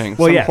another thing.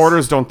 Well, Some yes.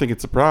 hoarders don't think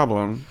it's a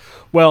problem.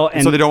 Well,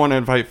 and So they don't want to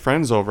invite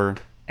friends over.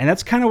 And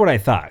that's kind of what I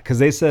thought, because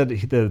they said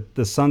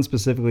the son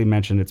specifically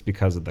mentioned it's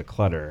because of the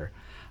clutter.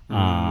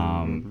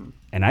 And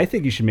I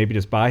think you should maybe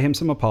just buy him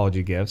some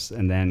apology gifts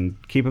and then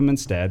keep him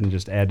instead and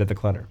just add to the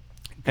clutter.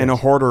 And a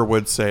hoarder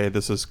would say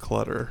this is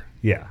clutter.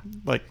 Yeah,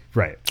 Like,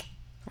 right.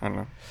 I don't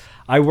know.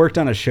 I worked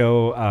on a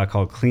show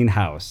called Clean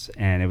House,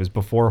 and it was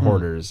before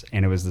Hoarders,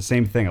 and it was the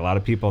same thing. A lot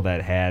of people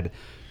that had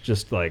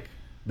just like,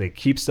 they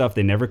keep stuff,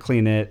 they never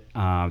clean it.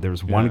 There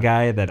was one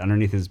guy that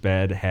underneath his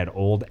bed had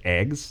old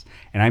eggs,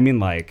 and I mean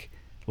like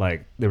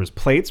there was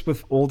plates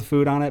with old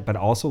food on it, but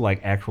also like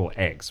actual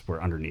eggs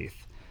were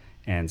underneath.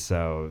 And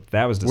so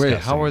that was disgusting.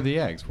 Wait, how are the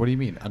eggs? What do you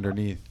mean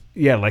underneath?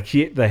 Yeah, like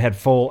they had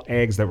full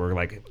eggs that were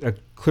like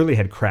clearly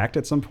had cracked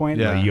at some point.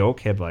 Yeah. The yolk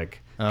had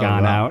like Oh,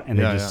 gone wow. out, and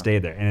they Yeah, just yeah.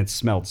 stayed there, and it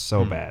smelled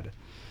so bad.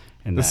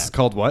 And This is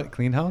called what?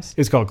 Clean House?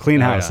 It's called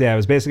Clean Oh, House. yeah.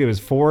 Yeah, it was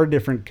 4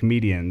 different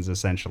comedians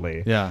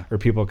essentially. Yeah. Or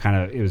people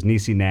it was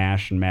Niecy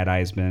Nash and Matt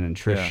Eisman and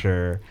Trish Yeah.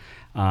 Scher.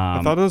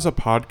 I thought it was a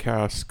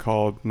podcast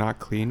called Not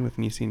Clean with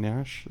Niecy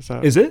Nash.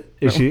 Is it?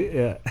 Is she?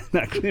 Yeah.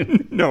 Not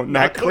clean. No,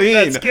 not clean.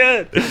 That's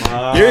good.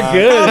 You're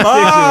good.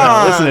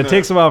 Listen, it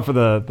takes a while for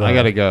the I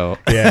gotta go.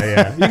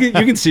 Yeah. You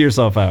can see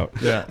yourself out.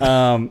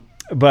 Yeah.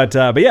 But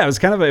yeah,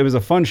 it was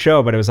a fun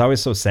show, but it was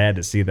always so sad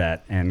to see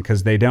that. And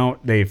because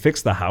they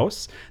fixed the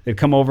house, they'd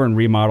come over and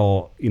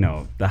remodel,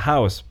 the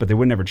house, but they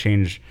would never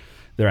change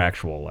their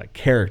actual like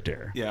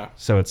character. Yeah.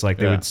 So it's like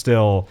they Yeah. would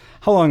still,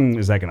 how long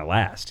is that going to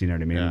last? You know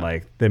what I mean? Yeah.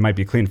 Like they might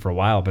be clean for a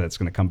while, but it's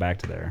going to come back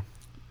to there.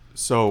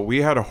 So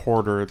we had a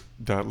hoarder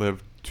that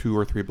lived 2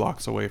 or 3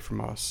 blocks away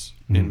from us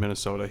in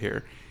Minnesota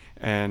here.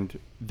 And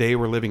they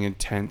were living in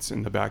tents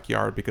in the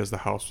backyard because the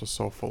house was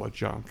so full of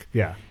junk.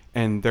 Yeah.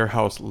 And their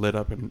house lit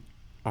up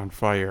on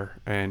fire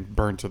and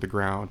burned to the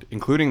ground,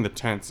 including the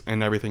tents,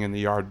 and everything in the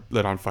yard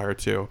lit on fire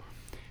too.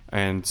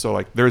 And so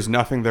like there's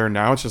nothing there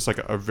now. It's just like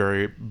a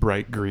very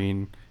bright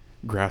green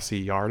grassy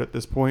yard at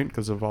this point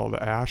because of all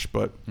the ash.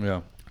 But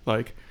Yeah.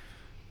 like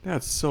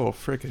that's so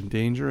freaking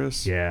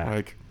dangerous. Yeah.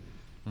 Like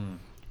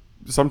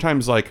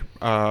sometimes like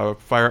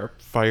fire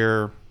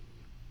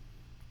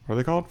what are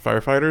they called?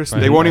 Firefighters?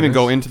 They won't even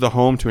go into the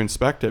home to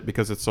inspect it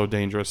because it's so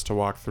dangerous to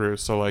walk through.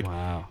 So like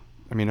Wow.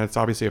 I mean, it's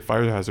obviously a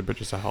fire hazard, but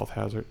just a health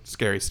hazard.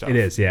 Scary stuff. It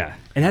is, yeah.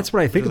 And that's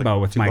what I think It's like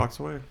about with 2 blocks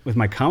away. with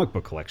my comic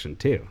book collection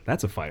too.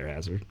 That's a fire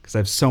hazard because I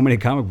have so many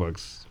comic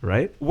books,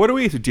 right? What are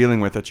we dealing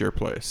with at your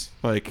place?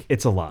 Like,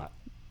 It's a lot.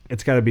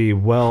 It's got to be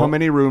well. how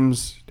many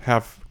rooms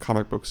have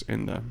comic books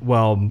in them?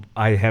 Well,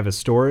 I have a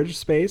storage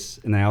space,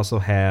 and I also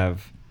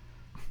have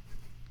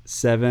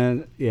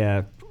 7.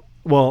 Yeah.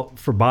 Well,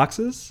 for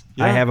boxes,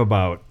 I Yeah. have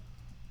about.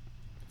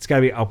 It's got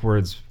to be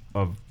upwards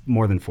of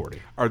more than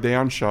 40. Are they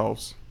on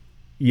shelves?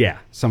 Yeah,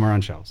 some are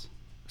on shelves.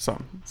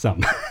 Some.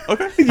 Some.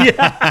 Okay.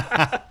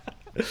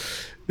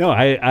 No,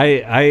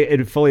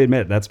 I fully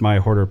admit that's my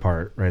hoarder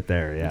part right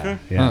there. Yeah. Okay.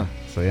 Yeah. Huh.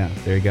 So yeah,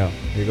 there you go.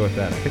 There you go with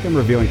that. I think I'm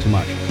revealing too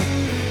much.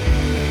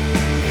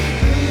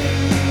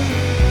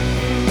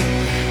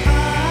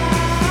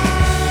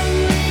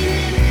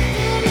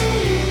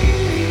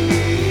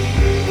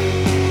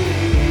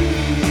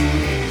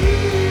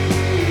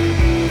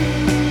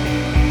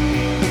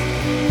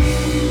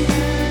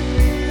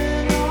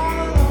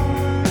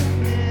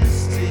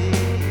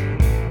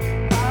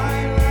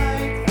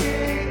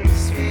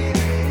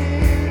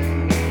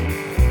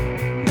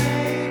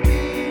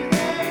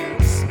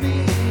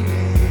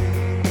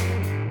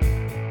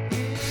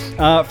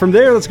 From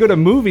there, let's go to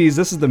movies.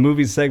 This is the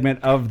movies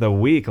segment of the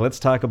week. Let's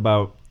talk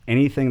about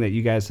anything that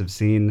you guys have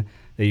seen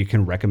that you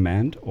can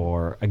recommend,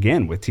 or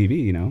again with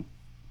TV,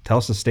 tell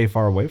us to stay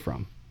far away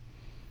from.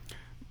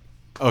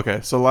 Okay,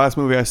 so the last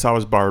movie I saw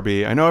was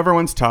Barbie. I know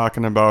everyone's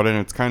talking about it, and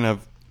it's kind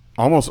of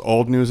almost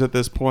old news at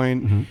this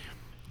point.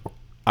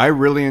 I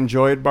really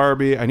enjoyed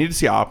Barbie. I need to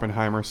see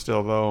Oppenheimer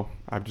still, though.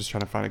 I'm just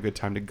trying to find a good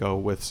time to go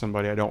with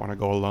somebody. I don't want to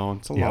go alone.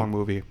 It's a Yeah. long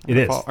movie. It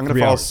is. I'm going to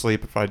 3 fall hours.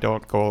 asleep if I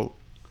don't go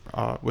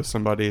with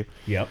somebody.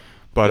 Yep.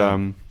 But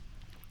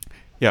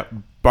yeah,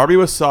 Barbie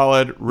was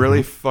solid.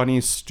 Really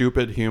funny,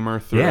 stupid humor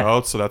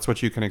throughout. So that's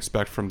what you can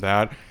expect from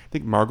that. I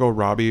think Margot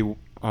Robbie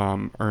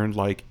earned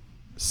like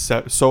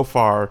so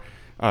far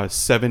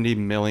 $70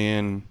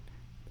 million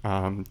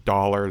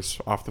dollars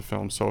off the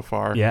film so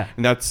far. Yeah.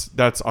 And that's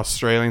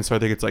Australian, so I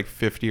think it's like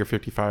 50 or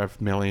 55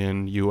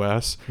 million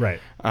US. Right.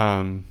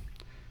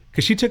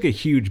 Because she took a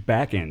huge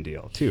back end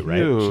deal too, right?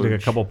 She took a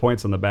Huge. couple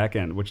points on the back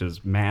end, which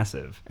is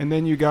massive. And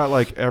then you got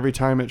like every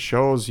time it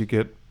shows, you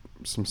get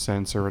some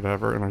cents or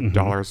whatever, and like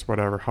dollars,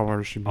 whatever,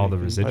 however she All the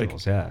making, like,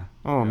 residuals, yeah.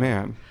 Oh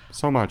man,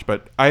 so much.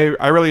 But I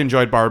really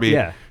enjoyed Barbie.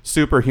 Yeah.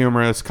 Super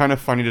humorous, kind of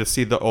funny to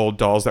see the old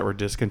dolls that were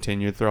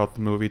discontinued throughout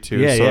the movie too.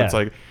 Yeah, so yeah. it's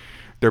like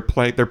they're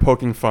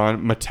poking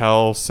fun.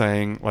 Mattel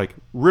saying like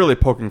really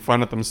poking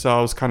fun at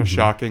themselves. Kind of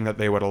shocking that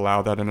they would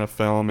allow that in a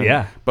film. And,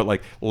 Yeah. But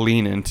like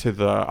lean into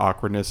the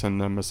awkwardness and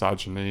the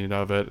misogyny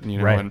of it. You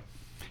know, Right. and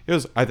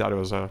I thought it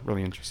was a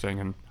really interesting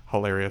and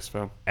hilarious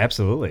film.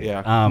 Absolutely.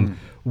 Yeah.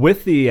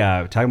 With the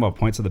talking about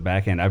points of the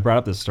back end, I brought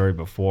up this story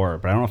before,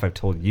 but I don't know if I've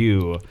told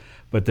you.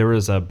 But there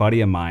was a buddy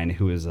of mine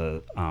who is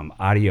a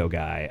audio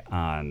guy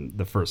on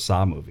the first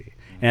Saw movie,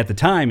 and at the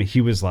time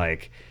he was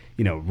like,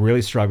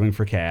 really struggling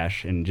for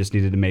cash and just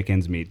needed to make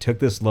ends meet. Took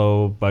this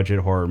low budget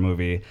horror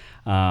movie,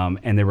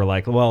 and they were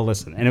like, "Well,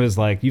 listen." And it was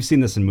like, you've seen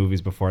this in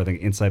movies before. I think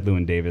Inside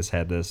Llewyn Davis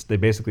had this. They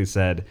basically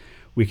said,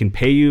 "We can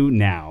pay you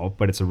now,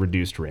 but it's a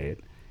reduced rate,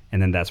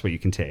 and then that's what you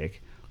can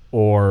take."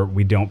 Or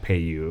we don't pay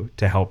you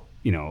to help,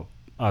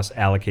 us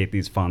allocate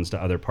these funds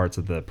to other parts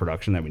of the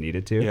production that we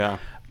needed to. Yeah.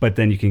 But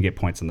then you can get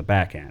points on the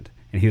back end.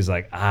 And he was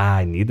like,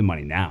 I need the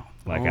money now.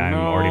 Like, Oh, I'm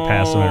no. already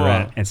past my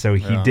rent. And so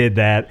he did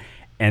that.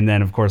 And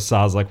then, of course,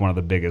 Saw's like one of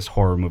the biggest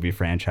horror movie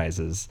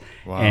franchises.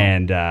 Wow.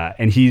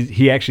 And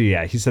he actually,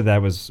 he said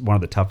that was one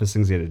of the toughest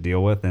things he had to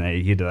deal with. And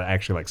he had to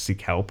actually like seek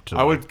help. To,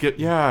 I would get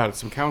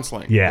some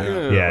counseling.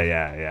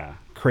 Yeah.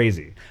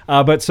 Crazy.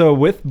 But so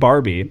with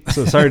Barbie,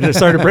 so sorry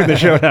to bring the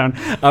show down.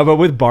 But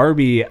with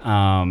Barbie,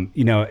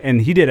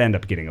 and he did end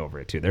up getting over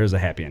it too. There's a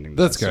happy ending.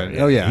 to That's that good. story.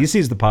 Oh, yeah. He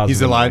sees the positive.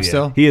 He's alive yeah.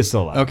 still? He is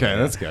still alive. Okay, yeah.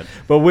 that's good.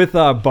 But with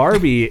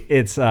Barbie,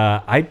 it's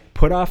I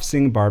put off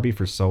seeing Barbie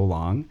for so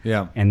long.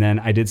 Yeah. And then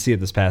I did see it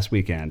this past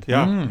weekend.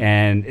 Yeah.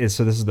 And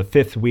so this is the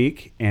 5th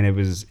week, and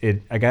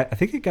I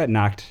think it got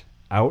knocked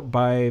out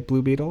by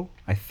Blue Beetle.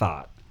 I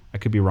thought. I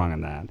could be wrong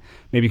on that.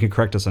 Maybe you can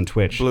correct us on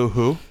Twitch. Blue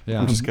who?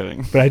 Yeah. I'm just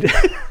kidding. But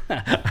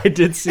I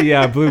did see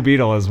Blue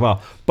Beetle as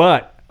well.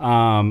 But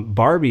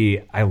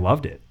Barbie, I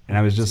loved it. And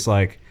I was just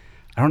like,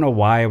 I don't know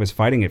why I was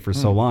fighting it for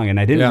so long. And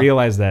I didn't Yeah.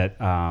 realize that,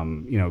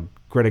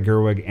 Greta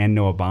Gerwig and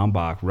Noah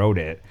Baumbach wrote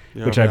it,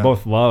 which I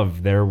both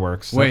love their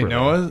works. Wait, separately.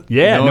 Noah?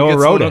 Yeah, Noah Noah gets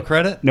a wrote little it.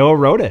 credit? Noah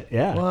wrote it,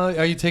 yeah. Well,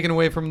 are you taking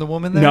away from the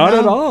woman there? Not now?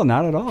 at all,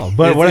 not at all.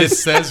 But It, what it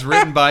says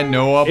written by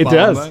Noah. It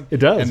does, it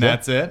does, and yeah.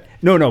 that's it.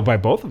 No, by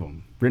both of them.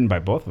 Written by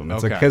both of them.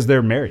 It's Okay. because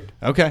they're married.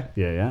 Okay.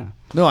 Yeah.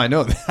 No, I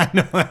know that. I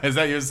know that. Is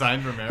that your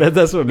sign for marriage?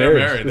 That's what They're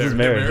marriage. married. This is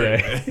They're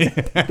marriage.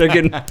 married. Yeah.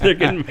 they're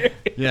getting married.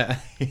 Yeah.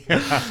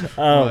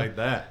 I like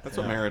that. That's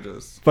what marriage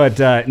is.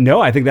 But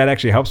no, I think that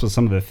actually helps with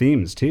some of the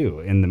themes too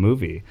in the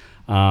movie.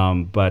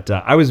 But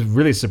I was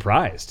really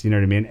surprised, you know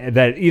what I mean?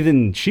 That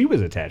even she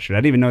was attached to it. I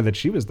didn't even know that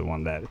she was the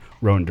one that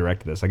wrote and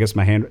directed this. I guess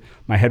my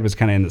head was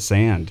kind of in the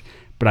sand.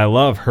 But I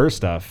love her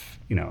stuff,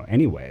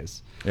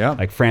 anyways. Yeah.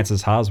 Like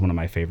Frances Ha is one of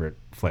my favorite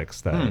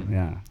flicks. That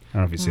yeah, I don't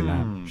know if you've seen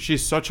that.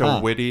 She's such a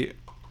witty.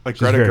 Like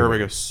She's Greta very Gerwig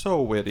witty. is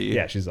so witty.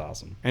 Yeah, she's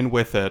awesome. And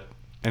with it,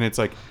 and it's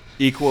like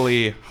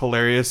equally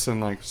hilarious and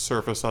like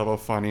surface level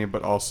funny,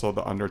 but also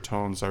the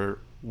undertones are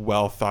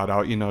well thought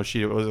out.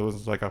 It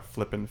was like a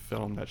flippant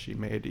film that she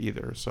made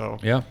either. So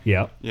Yeah.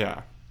 Yep.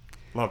 yeah,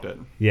 loved it.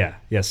 Yeah,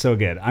 so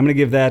good. I'm gonna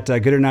give that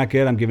good or not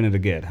good. I'm giving it a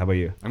good. How about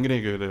you? I'm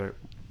gonna give it a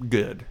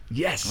good.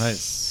 Yes.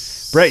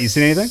 Nice. Brett, you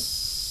seen anything?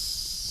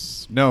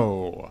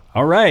 No.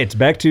 All right,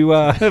 back to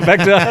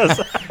us.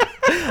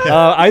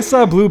 I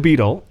saw Blue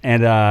Beetle,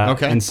 and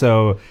and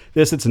so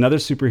it's another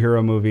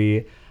superhero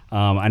movie.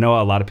 I know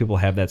a lot of people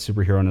have that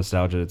superhero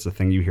nostalgia. It's a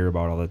thing you hear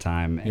about all the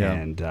time, Yeah.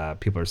 and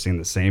people are seeing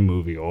the same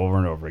movie over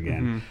and over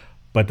again.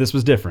 But this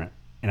was different,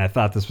 and I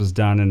thought this was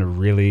done in a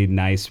really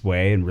nice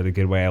way and really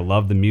good way. I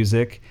love the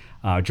music.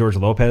 George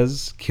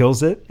Lopez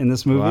kills it in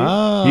this movie.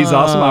 Wow. He's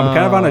awesome. I'm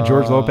kind of on a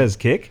George Lopez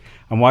kick.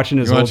 I'm watching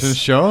his old watching his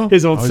show?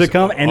 his old Oh, he's-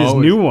 sitcom, and his oh,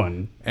 new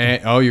one.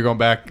 And, you're going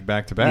back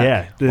to back.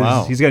 Yeah,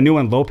 Wow. he's got a new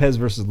one, Lopez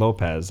versus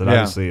Lopez, that Yeah.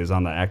 obviously is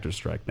on the actor's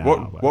strike now.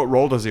 but, What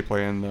role does he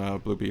play in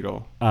Blue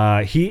Beetle?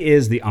 he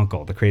is the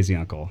uncle, the crazy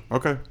uncle.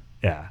 Okay.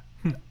 Yeah,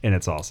 and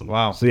it's awesome.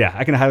 Wow. So yeah,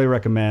 I can highly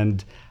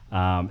recommend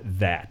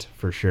that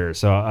for sure.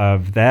 So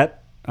of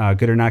that,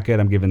 good or not good,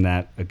 I'm giving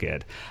that a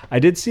good. I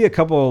did see a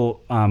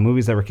couple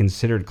movies that were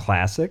considered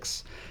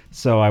classics.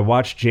 So I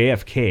watched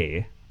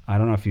JFK. I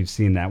don't know if you've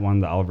seen that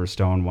one, the Oliver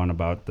Stone one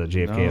about the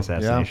JFK No,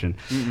 assassination.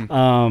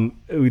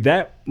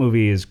 That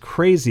movie is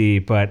crazy,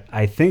 but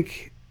I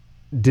think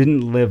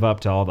didn't live up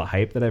to all the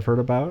hype that I've heard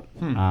about.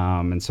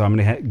 And so I'm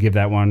going to give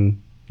that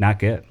one not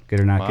good. Good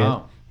or not Wow.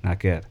 good? Not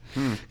good.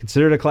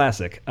 Considered a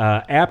classic.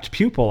 Apt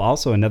Pupil,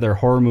 also another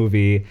horror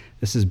movie.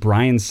 This is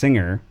Bryan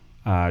Singer.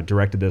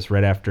 Directed this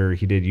right after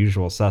he did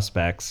Usual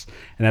Suspects,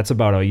 and that's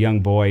about a young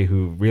boy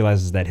who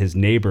realizes that his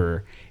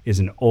neighbor is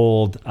an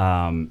old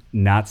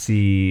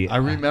Nazi. I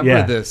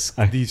remember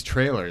these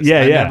trailers.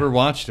 Yeah, I yeah. never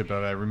watched it,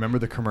 but I remember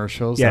the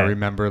commercials. Yeah. I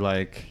remember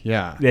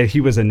That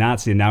he was a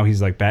Nazi, and now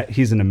he's like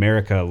he's in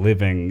America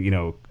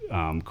living,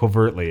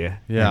 covertly.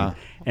 Yeah.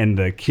 And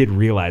the kid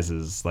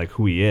realizes like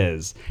who he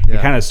is. He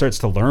Yeah. kind of starts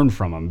to learn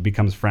from him,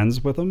 becomes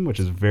friends with him, which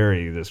is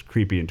very this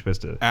creepy and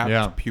twisted.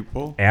 Apt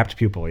Pupil. Apt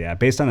Pupil, yeah,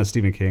 based on a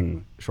Stephen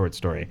King short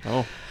story.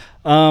 Oh.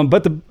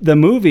 But the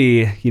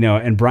movie,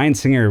 and Bryan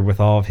Singer,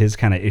 with all of his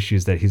kind of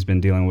issues that he's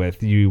been dealing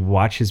with, you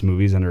watch his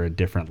movies under a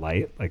different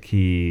light. Like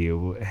he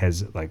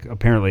has, like,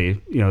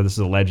 apparently, this is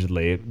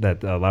allegedly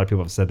that a lot of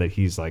people have said that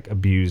he's like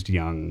abused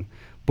young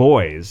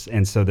boys,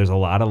 and so there's a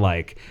lot of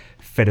like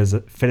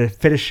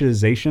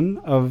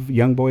fetishization of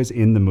young boys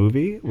in the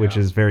movie, which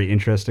is very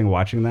interesting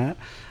watching that.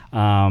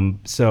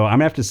 So I'm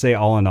gonna have to say,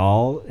 all in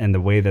all, and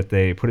the way that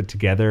they put it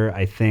together,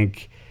 I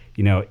think.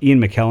 Ian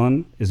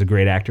McKellen is a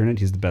great actor in it.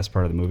 He's the best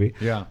part of the movie.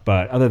 Yeah.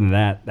 But other than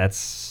that, I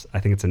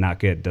think it's a not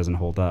good. It doesn't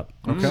hold up.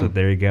 Okay. So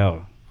there you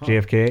go.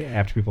 JFK,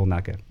 Apt Pupil,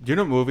 not good. Do you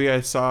know a movie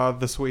I saw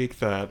this week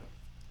that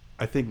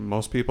I think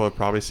most people have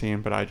probably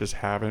seen, but I just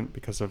haven't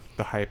because of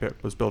the hype it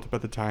was built up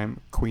at the time?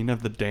 Queen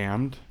of the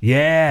Damned.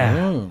 Yeah.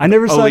 Oh. I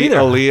never saw it either.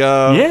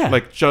 Aaliyah, Yeah.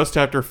 like just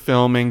after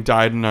filming,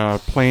 died in a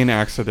plane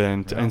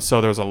accident. And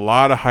so there's a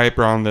lot of hype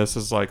around this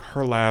as like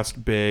her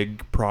last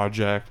big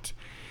project.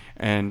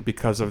 And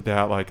because of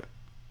that, like,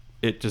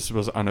 it just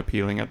was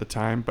unappealing at the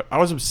time. But I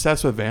was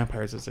obsessed with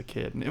vampires as a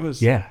kid, and it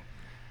was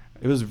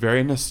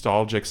very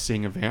nostalgic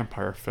seeing a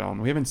vampire film.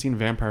 We haven't seen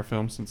vampire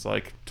films since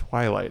like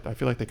Twilight. I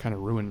feel like they kind of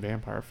ruined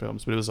vampire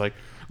films, but it was like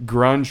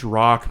grunge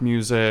rock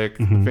music,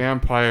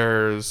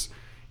 vampires,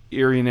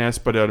 eeriness,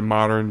 but at a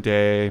modern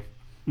day.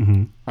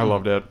 I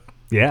loved it.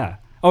 Yeah.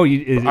 Oh,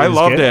 I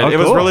loved it. Oh, it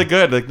was cool. really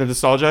good. Like the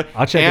nostalgia.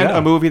 I'll check it and out.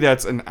 a movie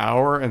that's an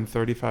hour and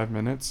 35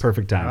 minutes.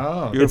 Perfect time.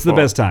 Oh. It's the Beautiful.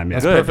 best time. Yeah.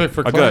 That's Good. perfect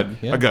for a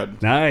Clint. good. Yeah. A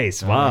good.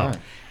 Nice. Wow. right.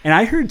 And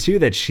I heard too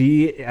that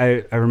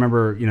I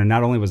remember,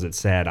 not only was it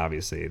sad,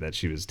 obviously, that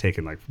she was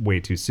taken like way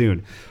too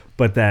soon,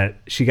 but that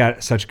she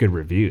got such good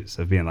reviews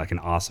of being like an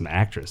awesome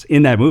actress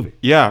in that movie.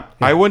 Yeah.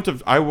 I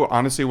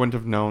honestly wouldn't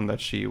have known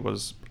that she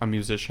was a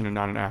musician and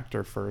not an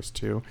actor first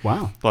too.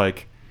 Wow.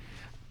 Like,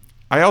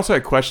 I also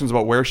had questions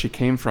about where she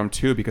came from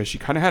too, because she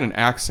kind of had an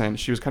accent.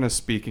 She was kind of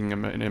speaking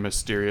in a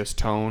mysterious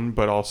tone,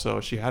 but also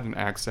she had an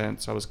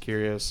accent. So I was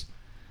curious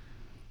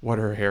what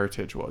her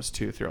heritage was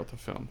too throughout the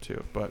film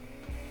too. But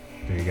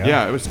There you go.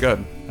 yeah, it was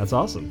good. That's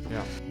awesome.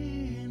 Yeah.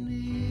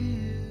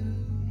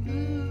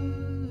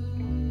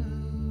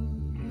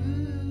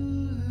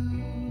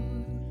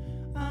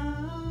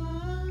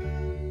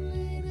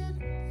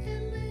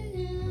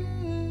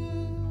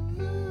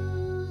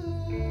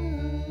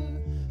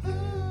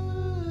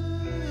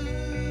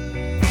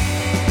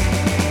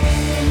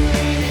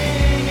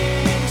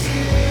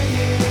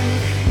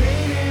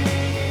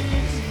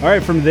 All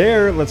right, from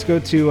there, let's go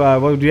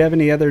to, do you have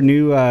any other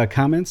new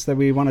comments that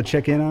we want to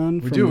check in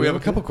on? We do. We have a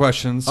couple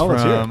questions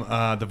let's hear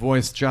from the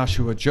voice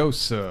Joshua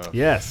Joseph.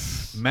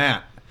 Yes.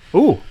 Matt,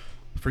 Ooh,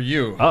 for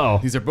you. Uh-oh.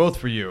 These are both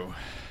for you.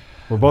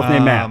 we're both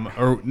named Matt.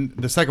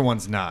 The second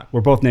one's not. We're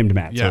both named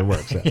Matt, so Yeah. it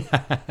works. Yeah.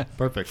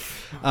 Perfect.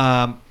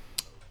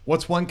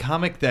 What's one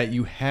comic that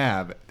you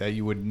have that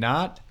you would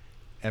not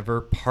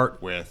ever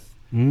part with,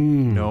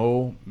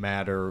 no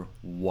matter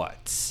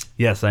what?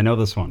 Yes, I know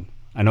this one.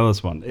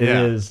 It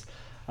Yeah. is,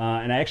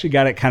 and I actually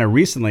got it kind of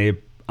recently.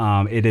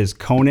 It is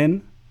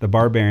Conan the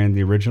Barbarian,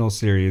 the original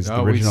series. Oh,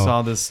 the we original.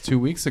 saw this 2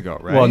 weeks ago,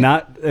 right? Well,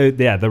 not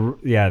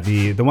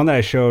the one that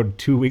I showed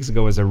 2 weeks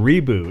ago was a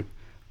reboot,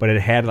 but it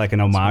had like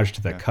an homage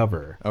to the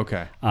cover.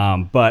 Okay.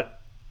 But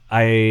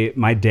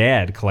my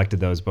dad collected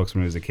those books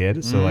when he was a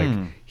kid, so like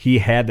he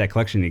had that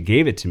collection. He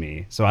gave it to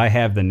me, so I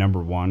have the number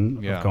one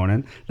Yeah. of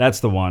Conan.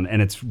 That's the one,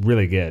 and it's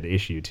really good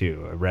issue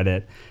too. I read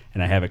it,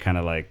 and I have it kind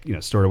of like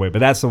stored away. But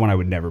that's the one I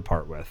would never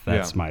part with.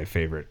 That's Yeah. my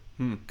favorite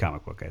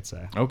comic book, I'd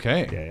say.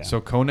 Okay. Yeah. So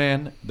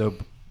Conan the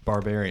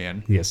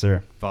Barbarian, Yes,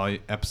 sir.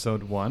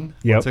 episode 1.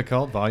 Yep. What's it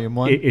called? Volume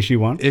 1? Issue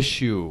 1.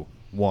 Issue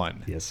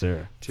 1. Yes,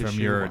 sir. From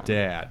Issue your 1.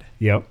 dad.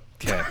 Yep.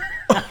 Okay.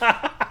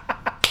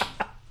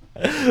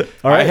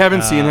 I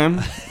haven't seen him.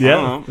 Yeah,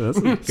 I don't know. that's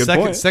a good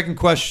point. Second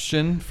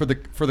question for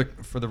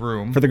the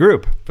room. For the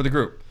group. For the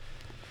group.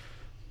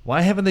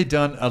 Why haven't they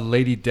done a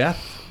Lady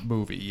Death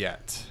movie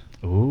yet?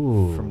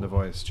 Ooh, From the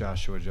voice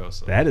Joshua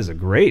Joseph. that is a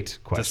great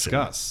question.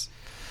 Discuss.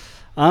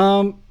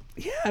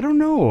 Yeah, I don't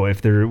know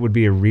if there would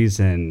be a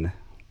reason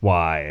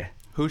why.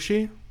 Who's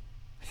she?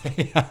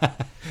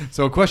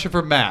 So a question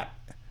for Matt,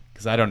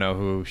 because I don't know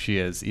who she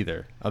is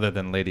either, other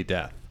than Lady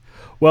Death.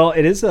 Well,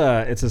 it's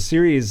a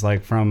series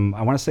like from,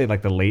 I want to say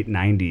like the late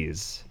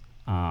 90s.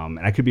 And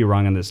I could be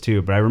wrong on this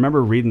too, but I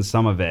remember reading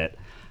some of it.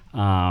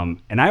 And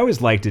I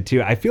always liked it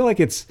too. I feel like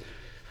it's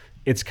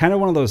it's kind of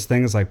one of those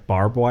things like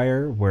Barbed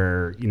Wire,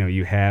 where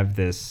you have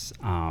this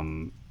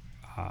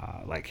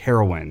like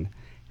heroine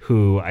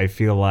who I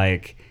feel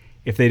like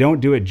if they don't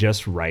do it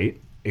just right,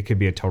 it could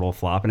be a total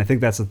flop. And I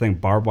think that's the thing.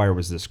 Barbed Wire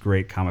was this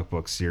great comic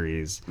book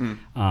series and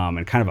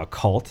kind of a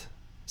cult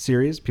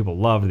series. People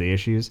loved the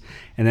issues.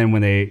 And then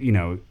when they,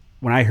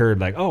 when I heard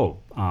like,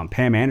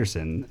 Pam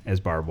Anderson as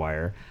Barbed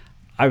Wire,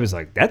 I was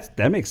like,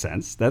 that makes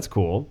sense. That's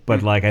cool.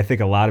 But like, I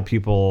think a lot of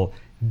people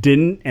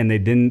didn't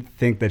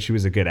think that she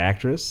was a good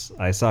actress.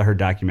 I saw her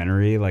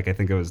documentary, like I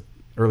think it was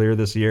earlier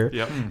this year.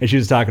 Yep. And she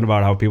was talking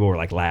about how people were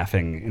like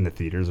laughing in the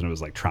theaters and it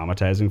was like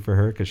traumatizing for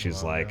her because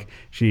she's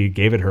she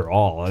gave it her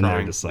all. And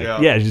they're just like,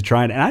 she's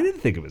trying. And I didn't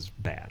think it was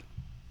bad.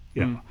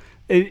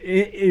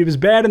 It was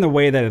bad in the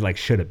way that it like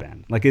should have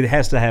been. Like it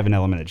has to have an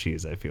element of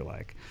cheese, I feel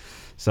like.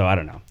 So I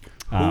don't know.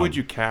 Who would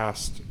you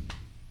cast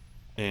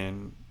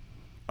in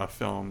a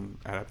film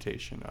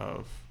adaptation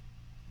of,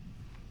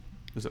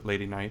 is it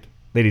Lady Night?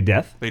 Lady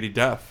Death? Lady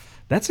Death.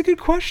 That's a good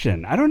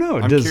question. I don't know.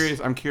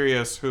 I'm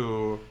curious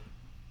who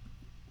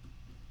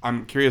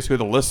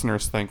the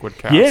listeners think would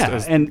cast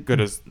as good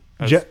as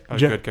a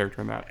good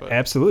character in that. But.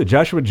 Absolutely.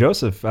 Joshua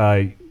Joseph,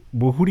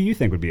 who do you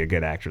think would be a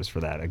good actress for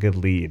that? A good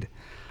lead?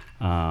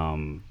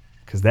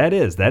 Because that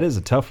is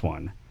a tough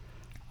one.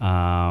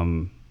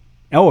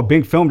 A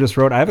Big Film just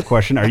wrote, I have a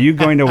question. Are you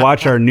going to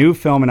watch our new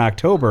film in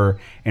October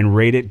and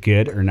rate it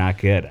good or not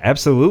good?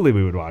 Absolutely,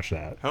 we would watch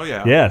that. Hell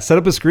yeah. Yeah, set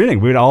up a screening.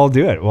 We would all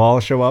do it. We'll all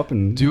show up.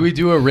 And do we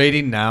do a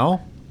rating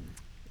now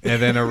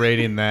and then a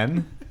rating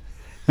then?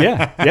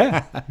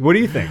 Yeah. What do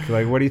you think?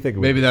 Like, what do you think?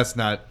 Maybe that's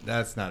not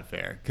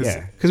fair.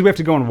 Because we have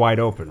to go in wide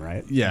open,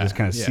 right? Yeah. Just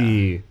kind of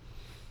see.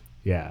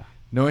 Yeah.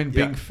 Knowing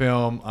Big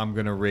Film, I'm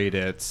going to rate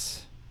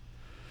it,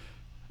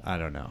 I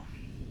don't know.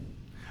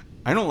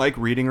 I don't like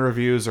reading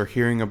reviews or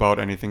hearing about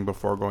anything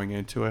before going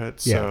into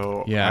it.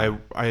 So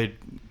I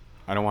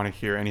don't want to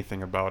hear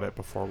anything about it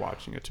before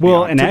watching it, to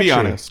be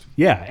honest.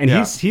 Yeah, and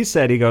he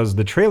said, he goes,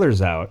 the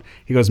trailer's out.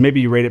 He goes,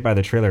 maybe you rate it by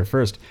the trailer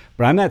first.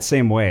 But I'm that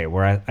same way,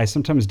 where I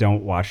sometimes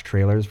don't watch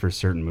trailers for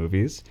certain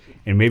movies,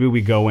 and maybe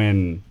we go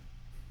in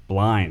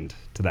blind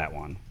to that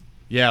one.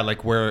 Yeah,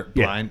 like wear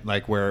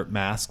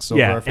masks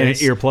over our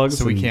face. And earplugs.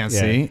 So we can't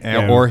see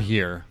or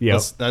hear.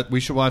 Yep. We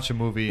should watch a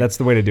movie. That's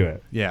the way to do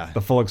it. Yeah.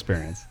 The full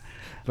experience.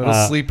 Little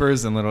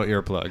sleepers and little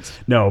earplugs.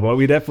 No, but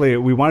we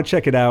want to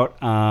check it out.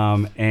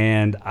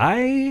 And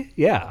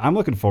I'm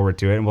looking forward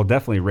to it, and we'll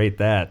definitely rate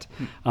that.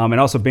 And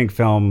also Big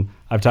Film,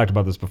 I've talked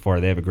about this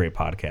before. They have a great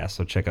podcast,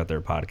 so check out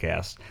their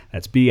podcast.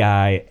 That's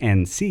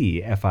BINCFILM.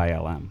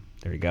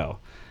 There you go.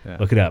 Yeah.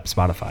 Look it up,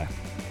 Spotify.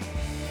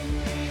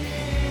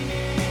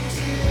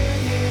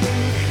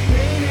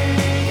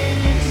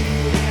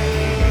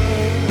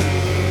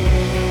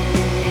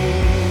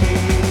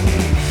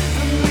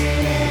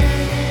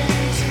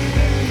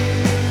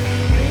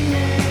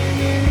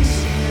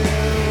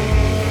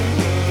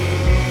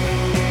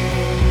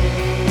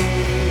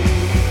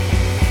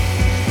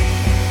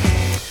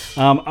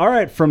 All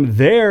right, from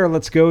there,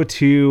 let's go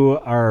to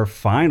our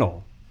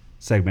final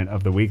segment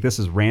of the week. This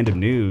is Random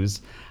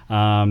News.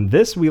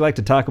 This, we like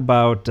to talk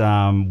about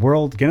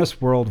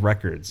Guinness World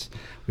Records.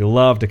 We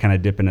love to kind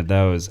of dip into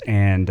those.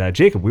 And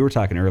Jacob, we were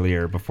talking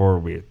earlier before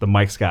the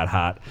mics got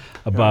hot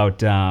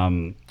about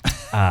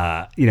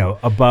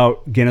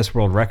about Guinness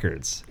World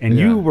Records. And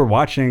you were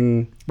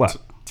watching what?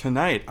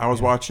 Tonight, I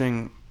was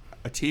watching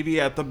a TV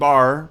at the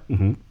bar,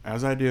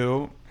 as I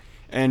do,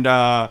 and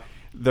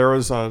there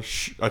was a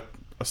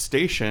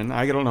station.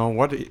 I don't know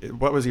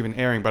what was even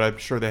airing, but I'm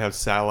sure they have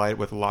satellite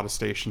with a lot of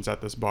stations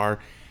at this bar.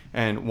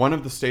 And one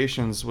of the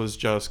stations was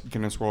just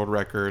Guinness World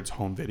Records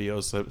home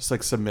videos. So it's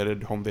like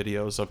submitted home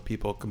videos of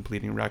people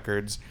completing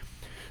records.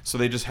 So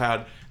they just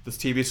had this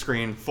TV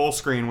screen. Full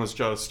screen was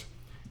just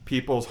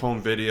people's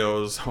home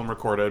videos, home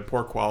recorded,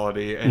 poor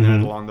quality. And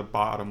then along the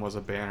bottom was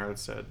a banner that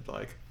said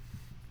like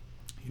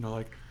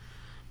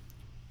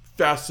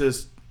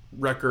fastest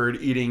record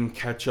eating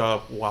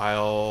ketchup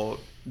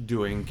while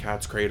doing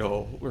Cat's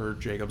Cradle or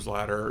Jacob's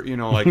Ladder,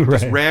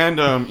 just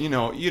random,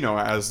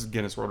 as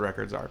Guinness World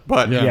Records are.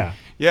 But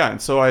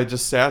and so I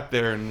just sat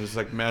there and was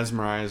like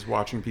mesmerized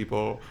watching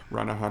people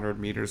run 100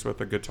 meters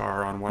with a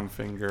guitar on one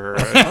finger,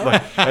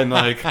 and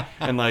a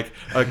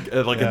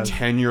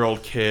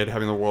 10-year-old kid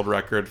having the world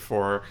record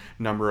for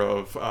number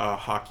of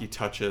hockey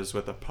touches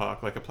with a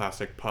puck, like a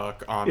plastic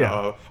puck on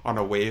a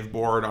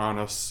waveboard on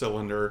a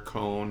cylinder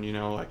cone,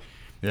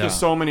 just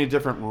so many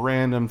different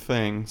random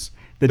things.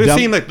 They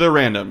seem like the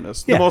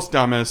randomest, the most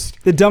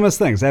dumbest. The dumbest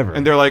things ever.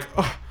 And they're like,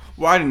 oh,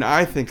 why didn't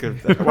I think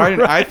of that? Why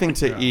didn't I think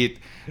to eat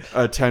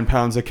 10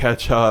 pounds of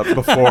ketchup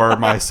before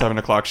my 7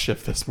 o'clock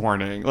shift this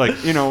morning?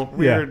 Like,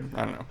 weird.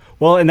 I don't know.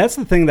 Well, and that's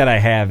the thing that I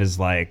have is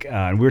like,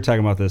 and we were talking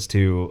about this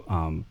too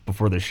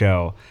before the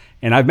show,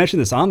 and I've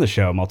mentioned this on the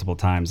show multiple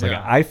times. Like,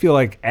 Yeah. I feel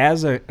like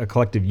as a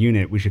collective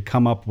unit, we should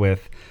come up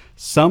with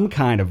some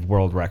kind of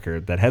world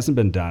record that hasn't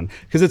been done,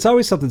 because it's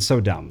always something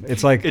so dumb.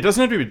 It's like It doesn't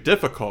have to be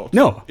difficult.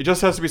 No. It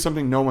just has to be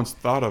something no one's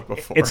thought of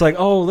before. it's like,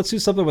 oh, let's do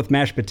something with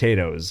mashed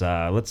potatoes.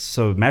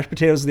 So mashed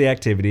potatoes is the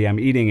activity. I'm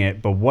eating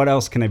it, but what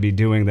else can I be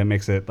doing that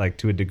makes it like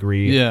to a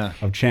degree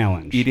of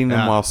challenge? eating them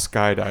Yeah. while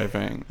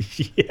skydiving.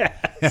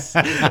 Yes,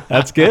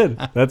 that's good.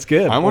 That's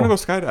good. I want to Well,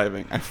 go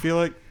skydiving. I feel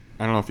like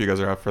I don't know if you guys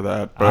are up for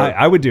that, but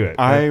I would do it.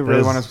 I That really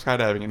is- want to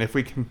skydiving, and if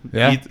we can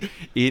Yeah.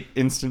 eat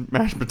instant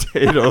mashed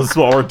potatoes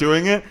while we're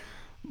doing it,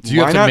 Do you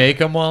why have to not? make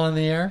them while in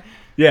the air?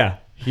 Yeah.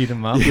 Heat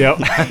them up? Yep.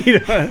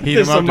 Heat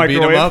them up to beat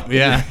them up?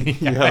 Yeah.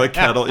 You have a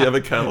kettle. You have a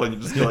kettle, and you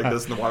just go like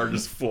this, and the water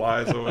just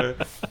flies away.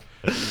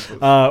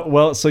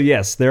 Well, so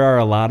yes, there are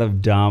a lot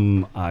of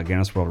dumb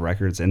Guinness World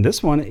Records, and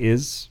this one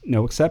is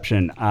no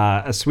exception.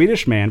 A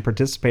Swedish man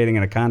participating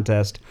in a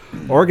contest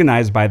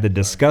organized by the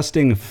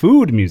Disgusting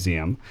Food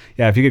Museum.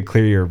 Yeah, if you could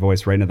clear your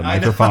voice right into the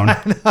microphone.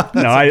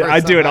 No, I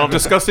do it all the time.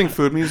 Disgusting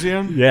food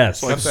museum.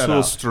 Yes. like Cut that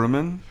out.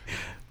 Solstrumen.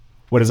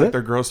 What is it?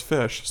 They're gross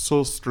fish.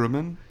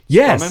 Solstrumen.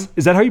 Yes.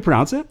 Is that how you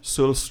pronounce it?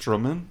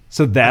 Solstrumen.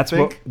 So that's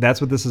what think.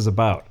 that's what this is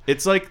about.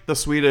 It's like the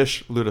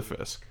Swedish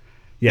lutefisk.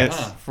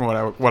 Yes. From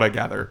what I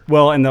gather.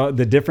 Well, and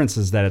the difference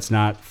is that it's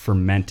not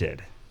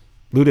fermented.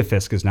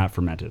 Lutefisk is not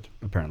fermented,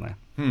 apparently.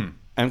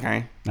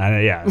 Okay.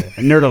 Yeah,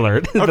 nerd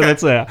alert. But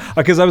that's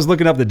because I was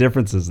looking up the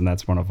differences, and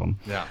that's one of them.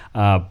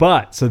 Yeah.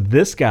 But so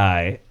this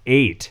guy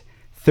ate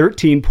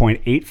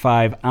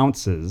 13.85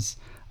 ounces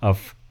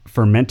of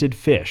fermented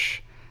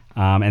fish,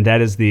 and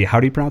that is the, how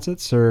do you pronounce it,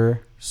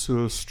 Sir?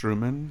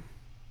 Solstrumen.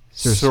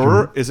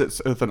 Sur- Is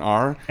it with an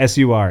R?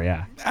 S-U-R,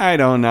 yeah. I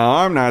don't know.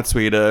 I'm not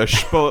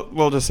Swedish, but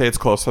we'll just say it's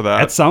close to that.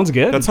 That sounds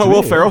good. That's to how me.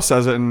 Will Ferrell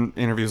says it in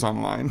interviews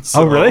online.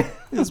 So. Oh, really?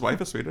 His wife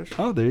is Swedish.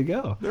 Oh, there you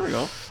go. There we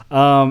go.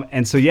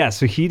 And so, yeah,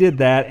 so he did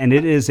that, and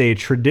it is a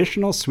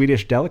traditional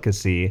Swedish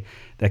delicacy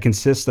that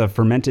consists of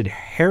fermented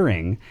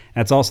herring.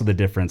 That's also the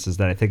difference, is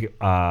that I think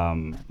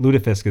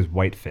lutefisk is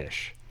white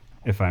fish,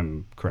 if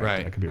I'm correct.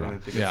 Right. I could be I wrong.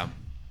 think Yeah.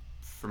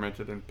 it's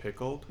fermented and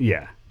pickled.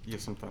 Yeah, Yeah,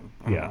 something.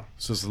 I don't yeah. know.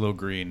 So it's a little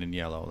green and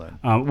yellow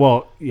then.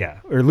 Well, yeah,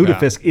 or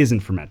lutefisk isn't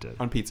fermented.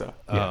 On pizza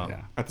Yeah, Oh.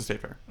 yeah. at the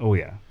state fair. Oh,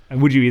 yeah.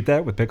 And would you eat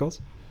that with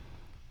pickles?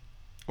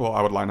 Well,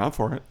 I would line up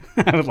for it.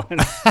 I would line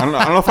up. I don't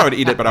know if I would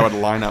eat it, but I would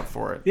line up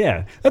for it.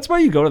 Yeah, that's why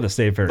you go to the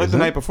state fair, Like isn't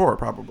the it? night before,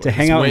 probably. To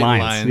hang out in Wait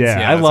lines. Yeah,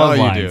 I that's love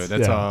all lines. you do.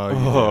 That's Yeah. all you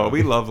Oh, do.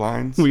 we love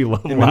lines. We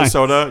love in lines.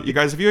 Minnesota. You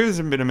guys, if you guys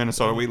haven't been to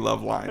Minnesota, we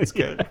love lines,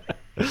 kid.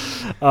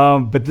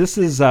 But this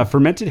is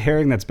fermented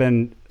herring that's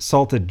been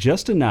salted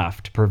just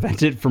enough to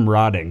prevent it from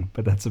rotting,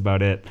 but that's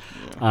about it.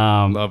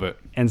 Love it.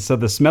 And so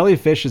the smelly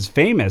fish is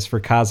famous for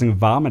causing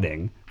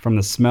vomiting from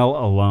the smell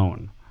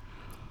alone,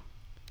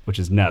 which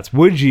is nuts.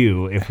 Would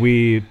you, if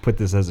we put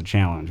this as a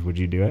challenge, would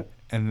you do it?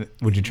 And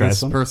Would you try this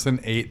some? person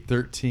ate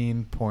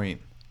 13.8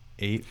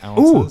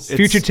 Ooh, ounces.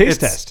 future taste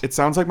test. It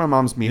sounds like my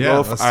mom's meatloaf. Yeah,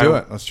 let's do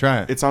it. Let's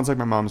try it. It sounds like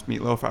my mom's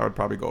meatloaf. I would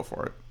probably go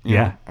for it. You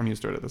Yeah. know, I'm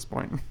used to it at this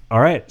point. All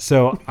right,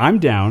 so I'm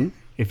down.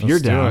 If you're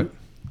Let's do down, it.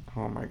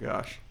 Oh my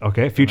gosh.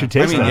 okay, future I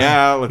taste mean, test.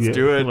 yeah, let's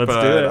do it, let's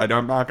but do it.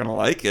 I'm not gonna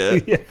like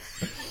it.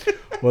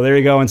 Well, there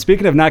you go. And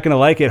speaking of not going to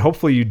like it,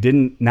 hopefully you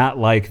didn't not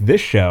like this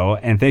show.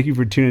 And thank you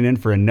for tuning in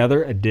for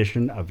another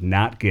edition of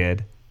Not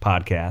Good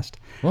Podcast.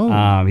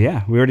 Whoa.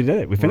 Yeah, we already did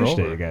it. We finished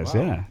it, over. you guys.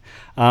 Wow.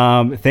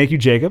 Yeah. Thank you,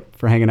 Jacob,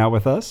 for hanging out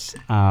with us.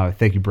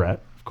 Thank you,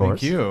 Brett, of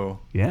course. Thank you.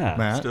 Yeah.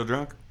 Matt. Still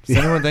drunk. Does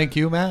anyone thank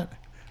you, Matt?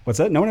 What's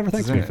that? No one ever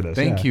thanks me for this.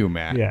 Thank Yeah. you,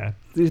 Matt. Yeah.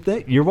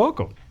 You're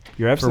welcome.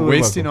 You're For absolutely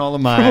wasting welcome. all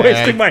of my... For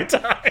wasting my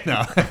time.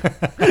 No.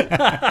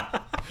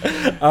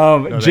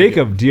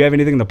 Jacob, do you have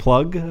anything to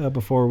plug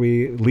before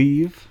we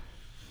leave?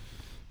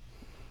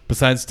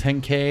 Besides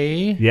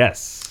 10K?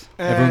 Yes.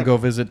 Everyone go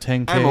visit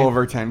 10K. I'm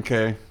over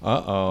 10K.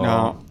 Uh-oh.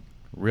 No.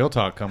 Real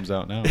talk comes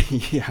out now.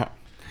 Yeah.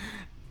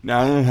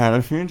 Now that I've had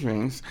a few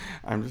drinks,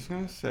 I'm just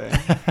gonna say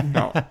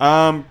no.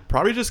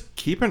 Probably just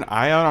keep an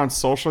eye out on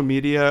social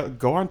media.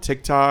 Go on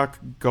TikTok,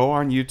 go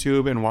on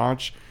YouTube, and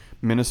watch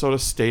Minnesota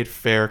State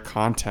Fair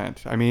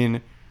content. I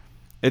mean,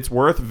 it's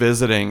worth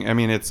visiting. I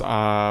mean, it's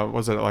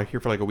was it like here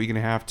for like a week and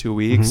a half, 2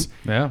 weeks?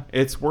 Yeah.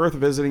 It's worth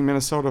visiting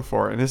Minnesota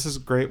for, and this is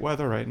great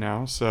weather right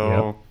now.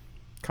 So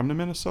come to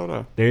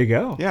Minnesota. There you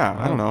go. Yeah,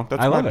 I don't know. That's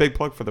I my love it. big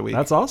plug for the week.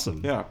 That's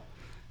awesome. Yeah.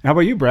 How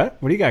about you, Brett?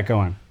 What do you got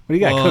going? What do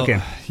you got Well, cooking?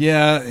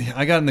 Yeah,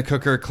 I got in the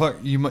cooker. Clark,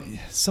 you might,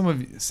 some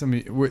of you.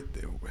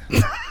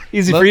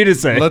 Easy for you to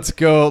say. Let's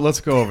go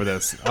over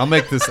this. I'll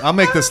make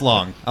this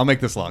long.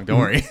 Don't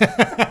worry.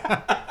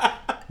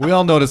 We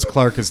all notice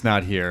Clark is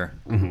not here.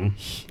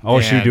 Oh,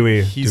 shoot, do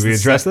we he's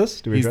address the this?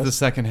 Do we he's address? the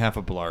second half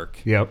of Blark.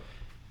 Yep.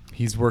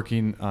 He's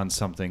working on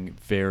something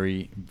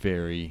very,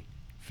 very,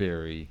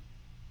 very,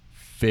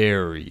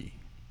 very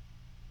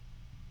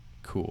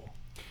cool.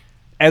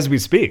 As we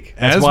speak.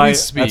 That's As why, we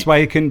speak. That's why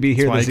he couldn't be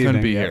here That's why this he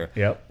evening. couldn't be Yep.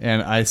 here. Yep.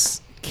 And I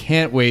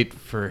can't wait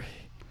for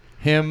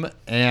him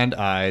and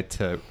I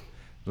to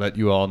let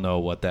you all know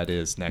what that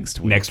is next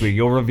week. Next week.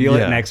 You'll reveal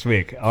Yeah. it next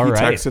week. All He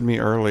right. texted me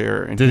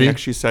earlier, and Did he he?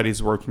 actually said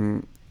he's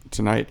working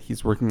tonight.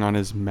 He's working on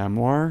his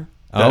memoir.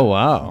 Oh,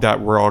 wow. That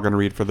we're all going to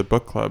read for the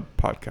book club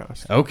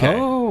podcast. Okay.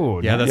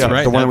 Oh, yeah, nice. that's Yeah,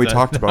 right. the one we That-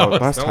 talked about that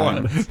was last the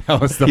time. one.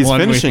 That was the He's one.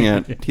 finishing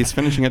it. He's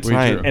finishing it We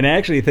tonight. drew. And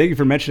actually, thank you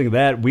for mentioning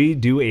that. We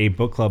do a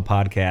book club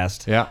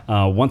podcast Yeah.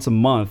 once a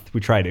month.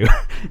 We try to.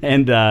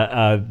 And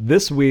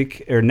this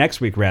week, or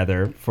next week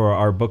rather, for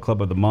our book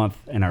club of the month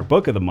and our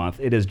book of the month,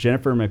 it is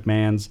Jennifer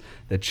McMahon's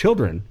The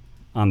Children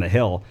on the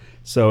Hill.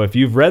 So if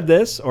you've read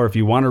this or if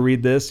you want to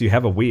read this, you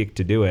have a week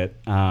to do it.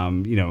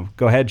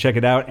 Go ahead, check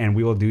it out, and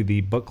we will do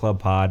the book club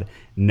pod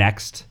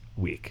next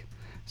week.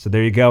 So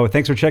there you go.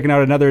 Thanks for checking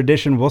out another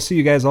edition. We'll see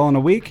you guys all in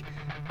a week.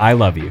 I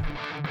love you.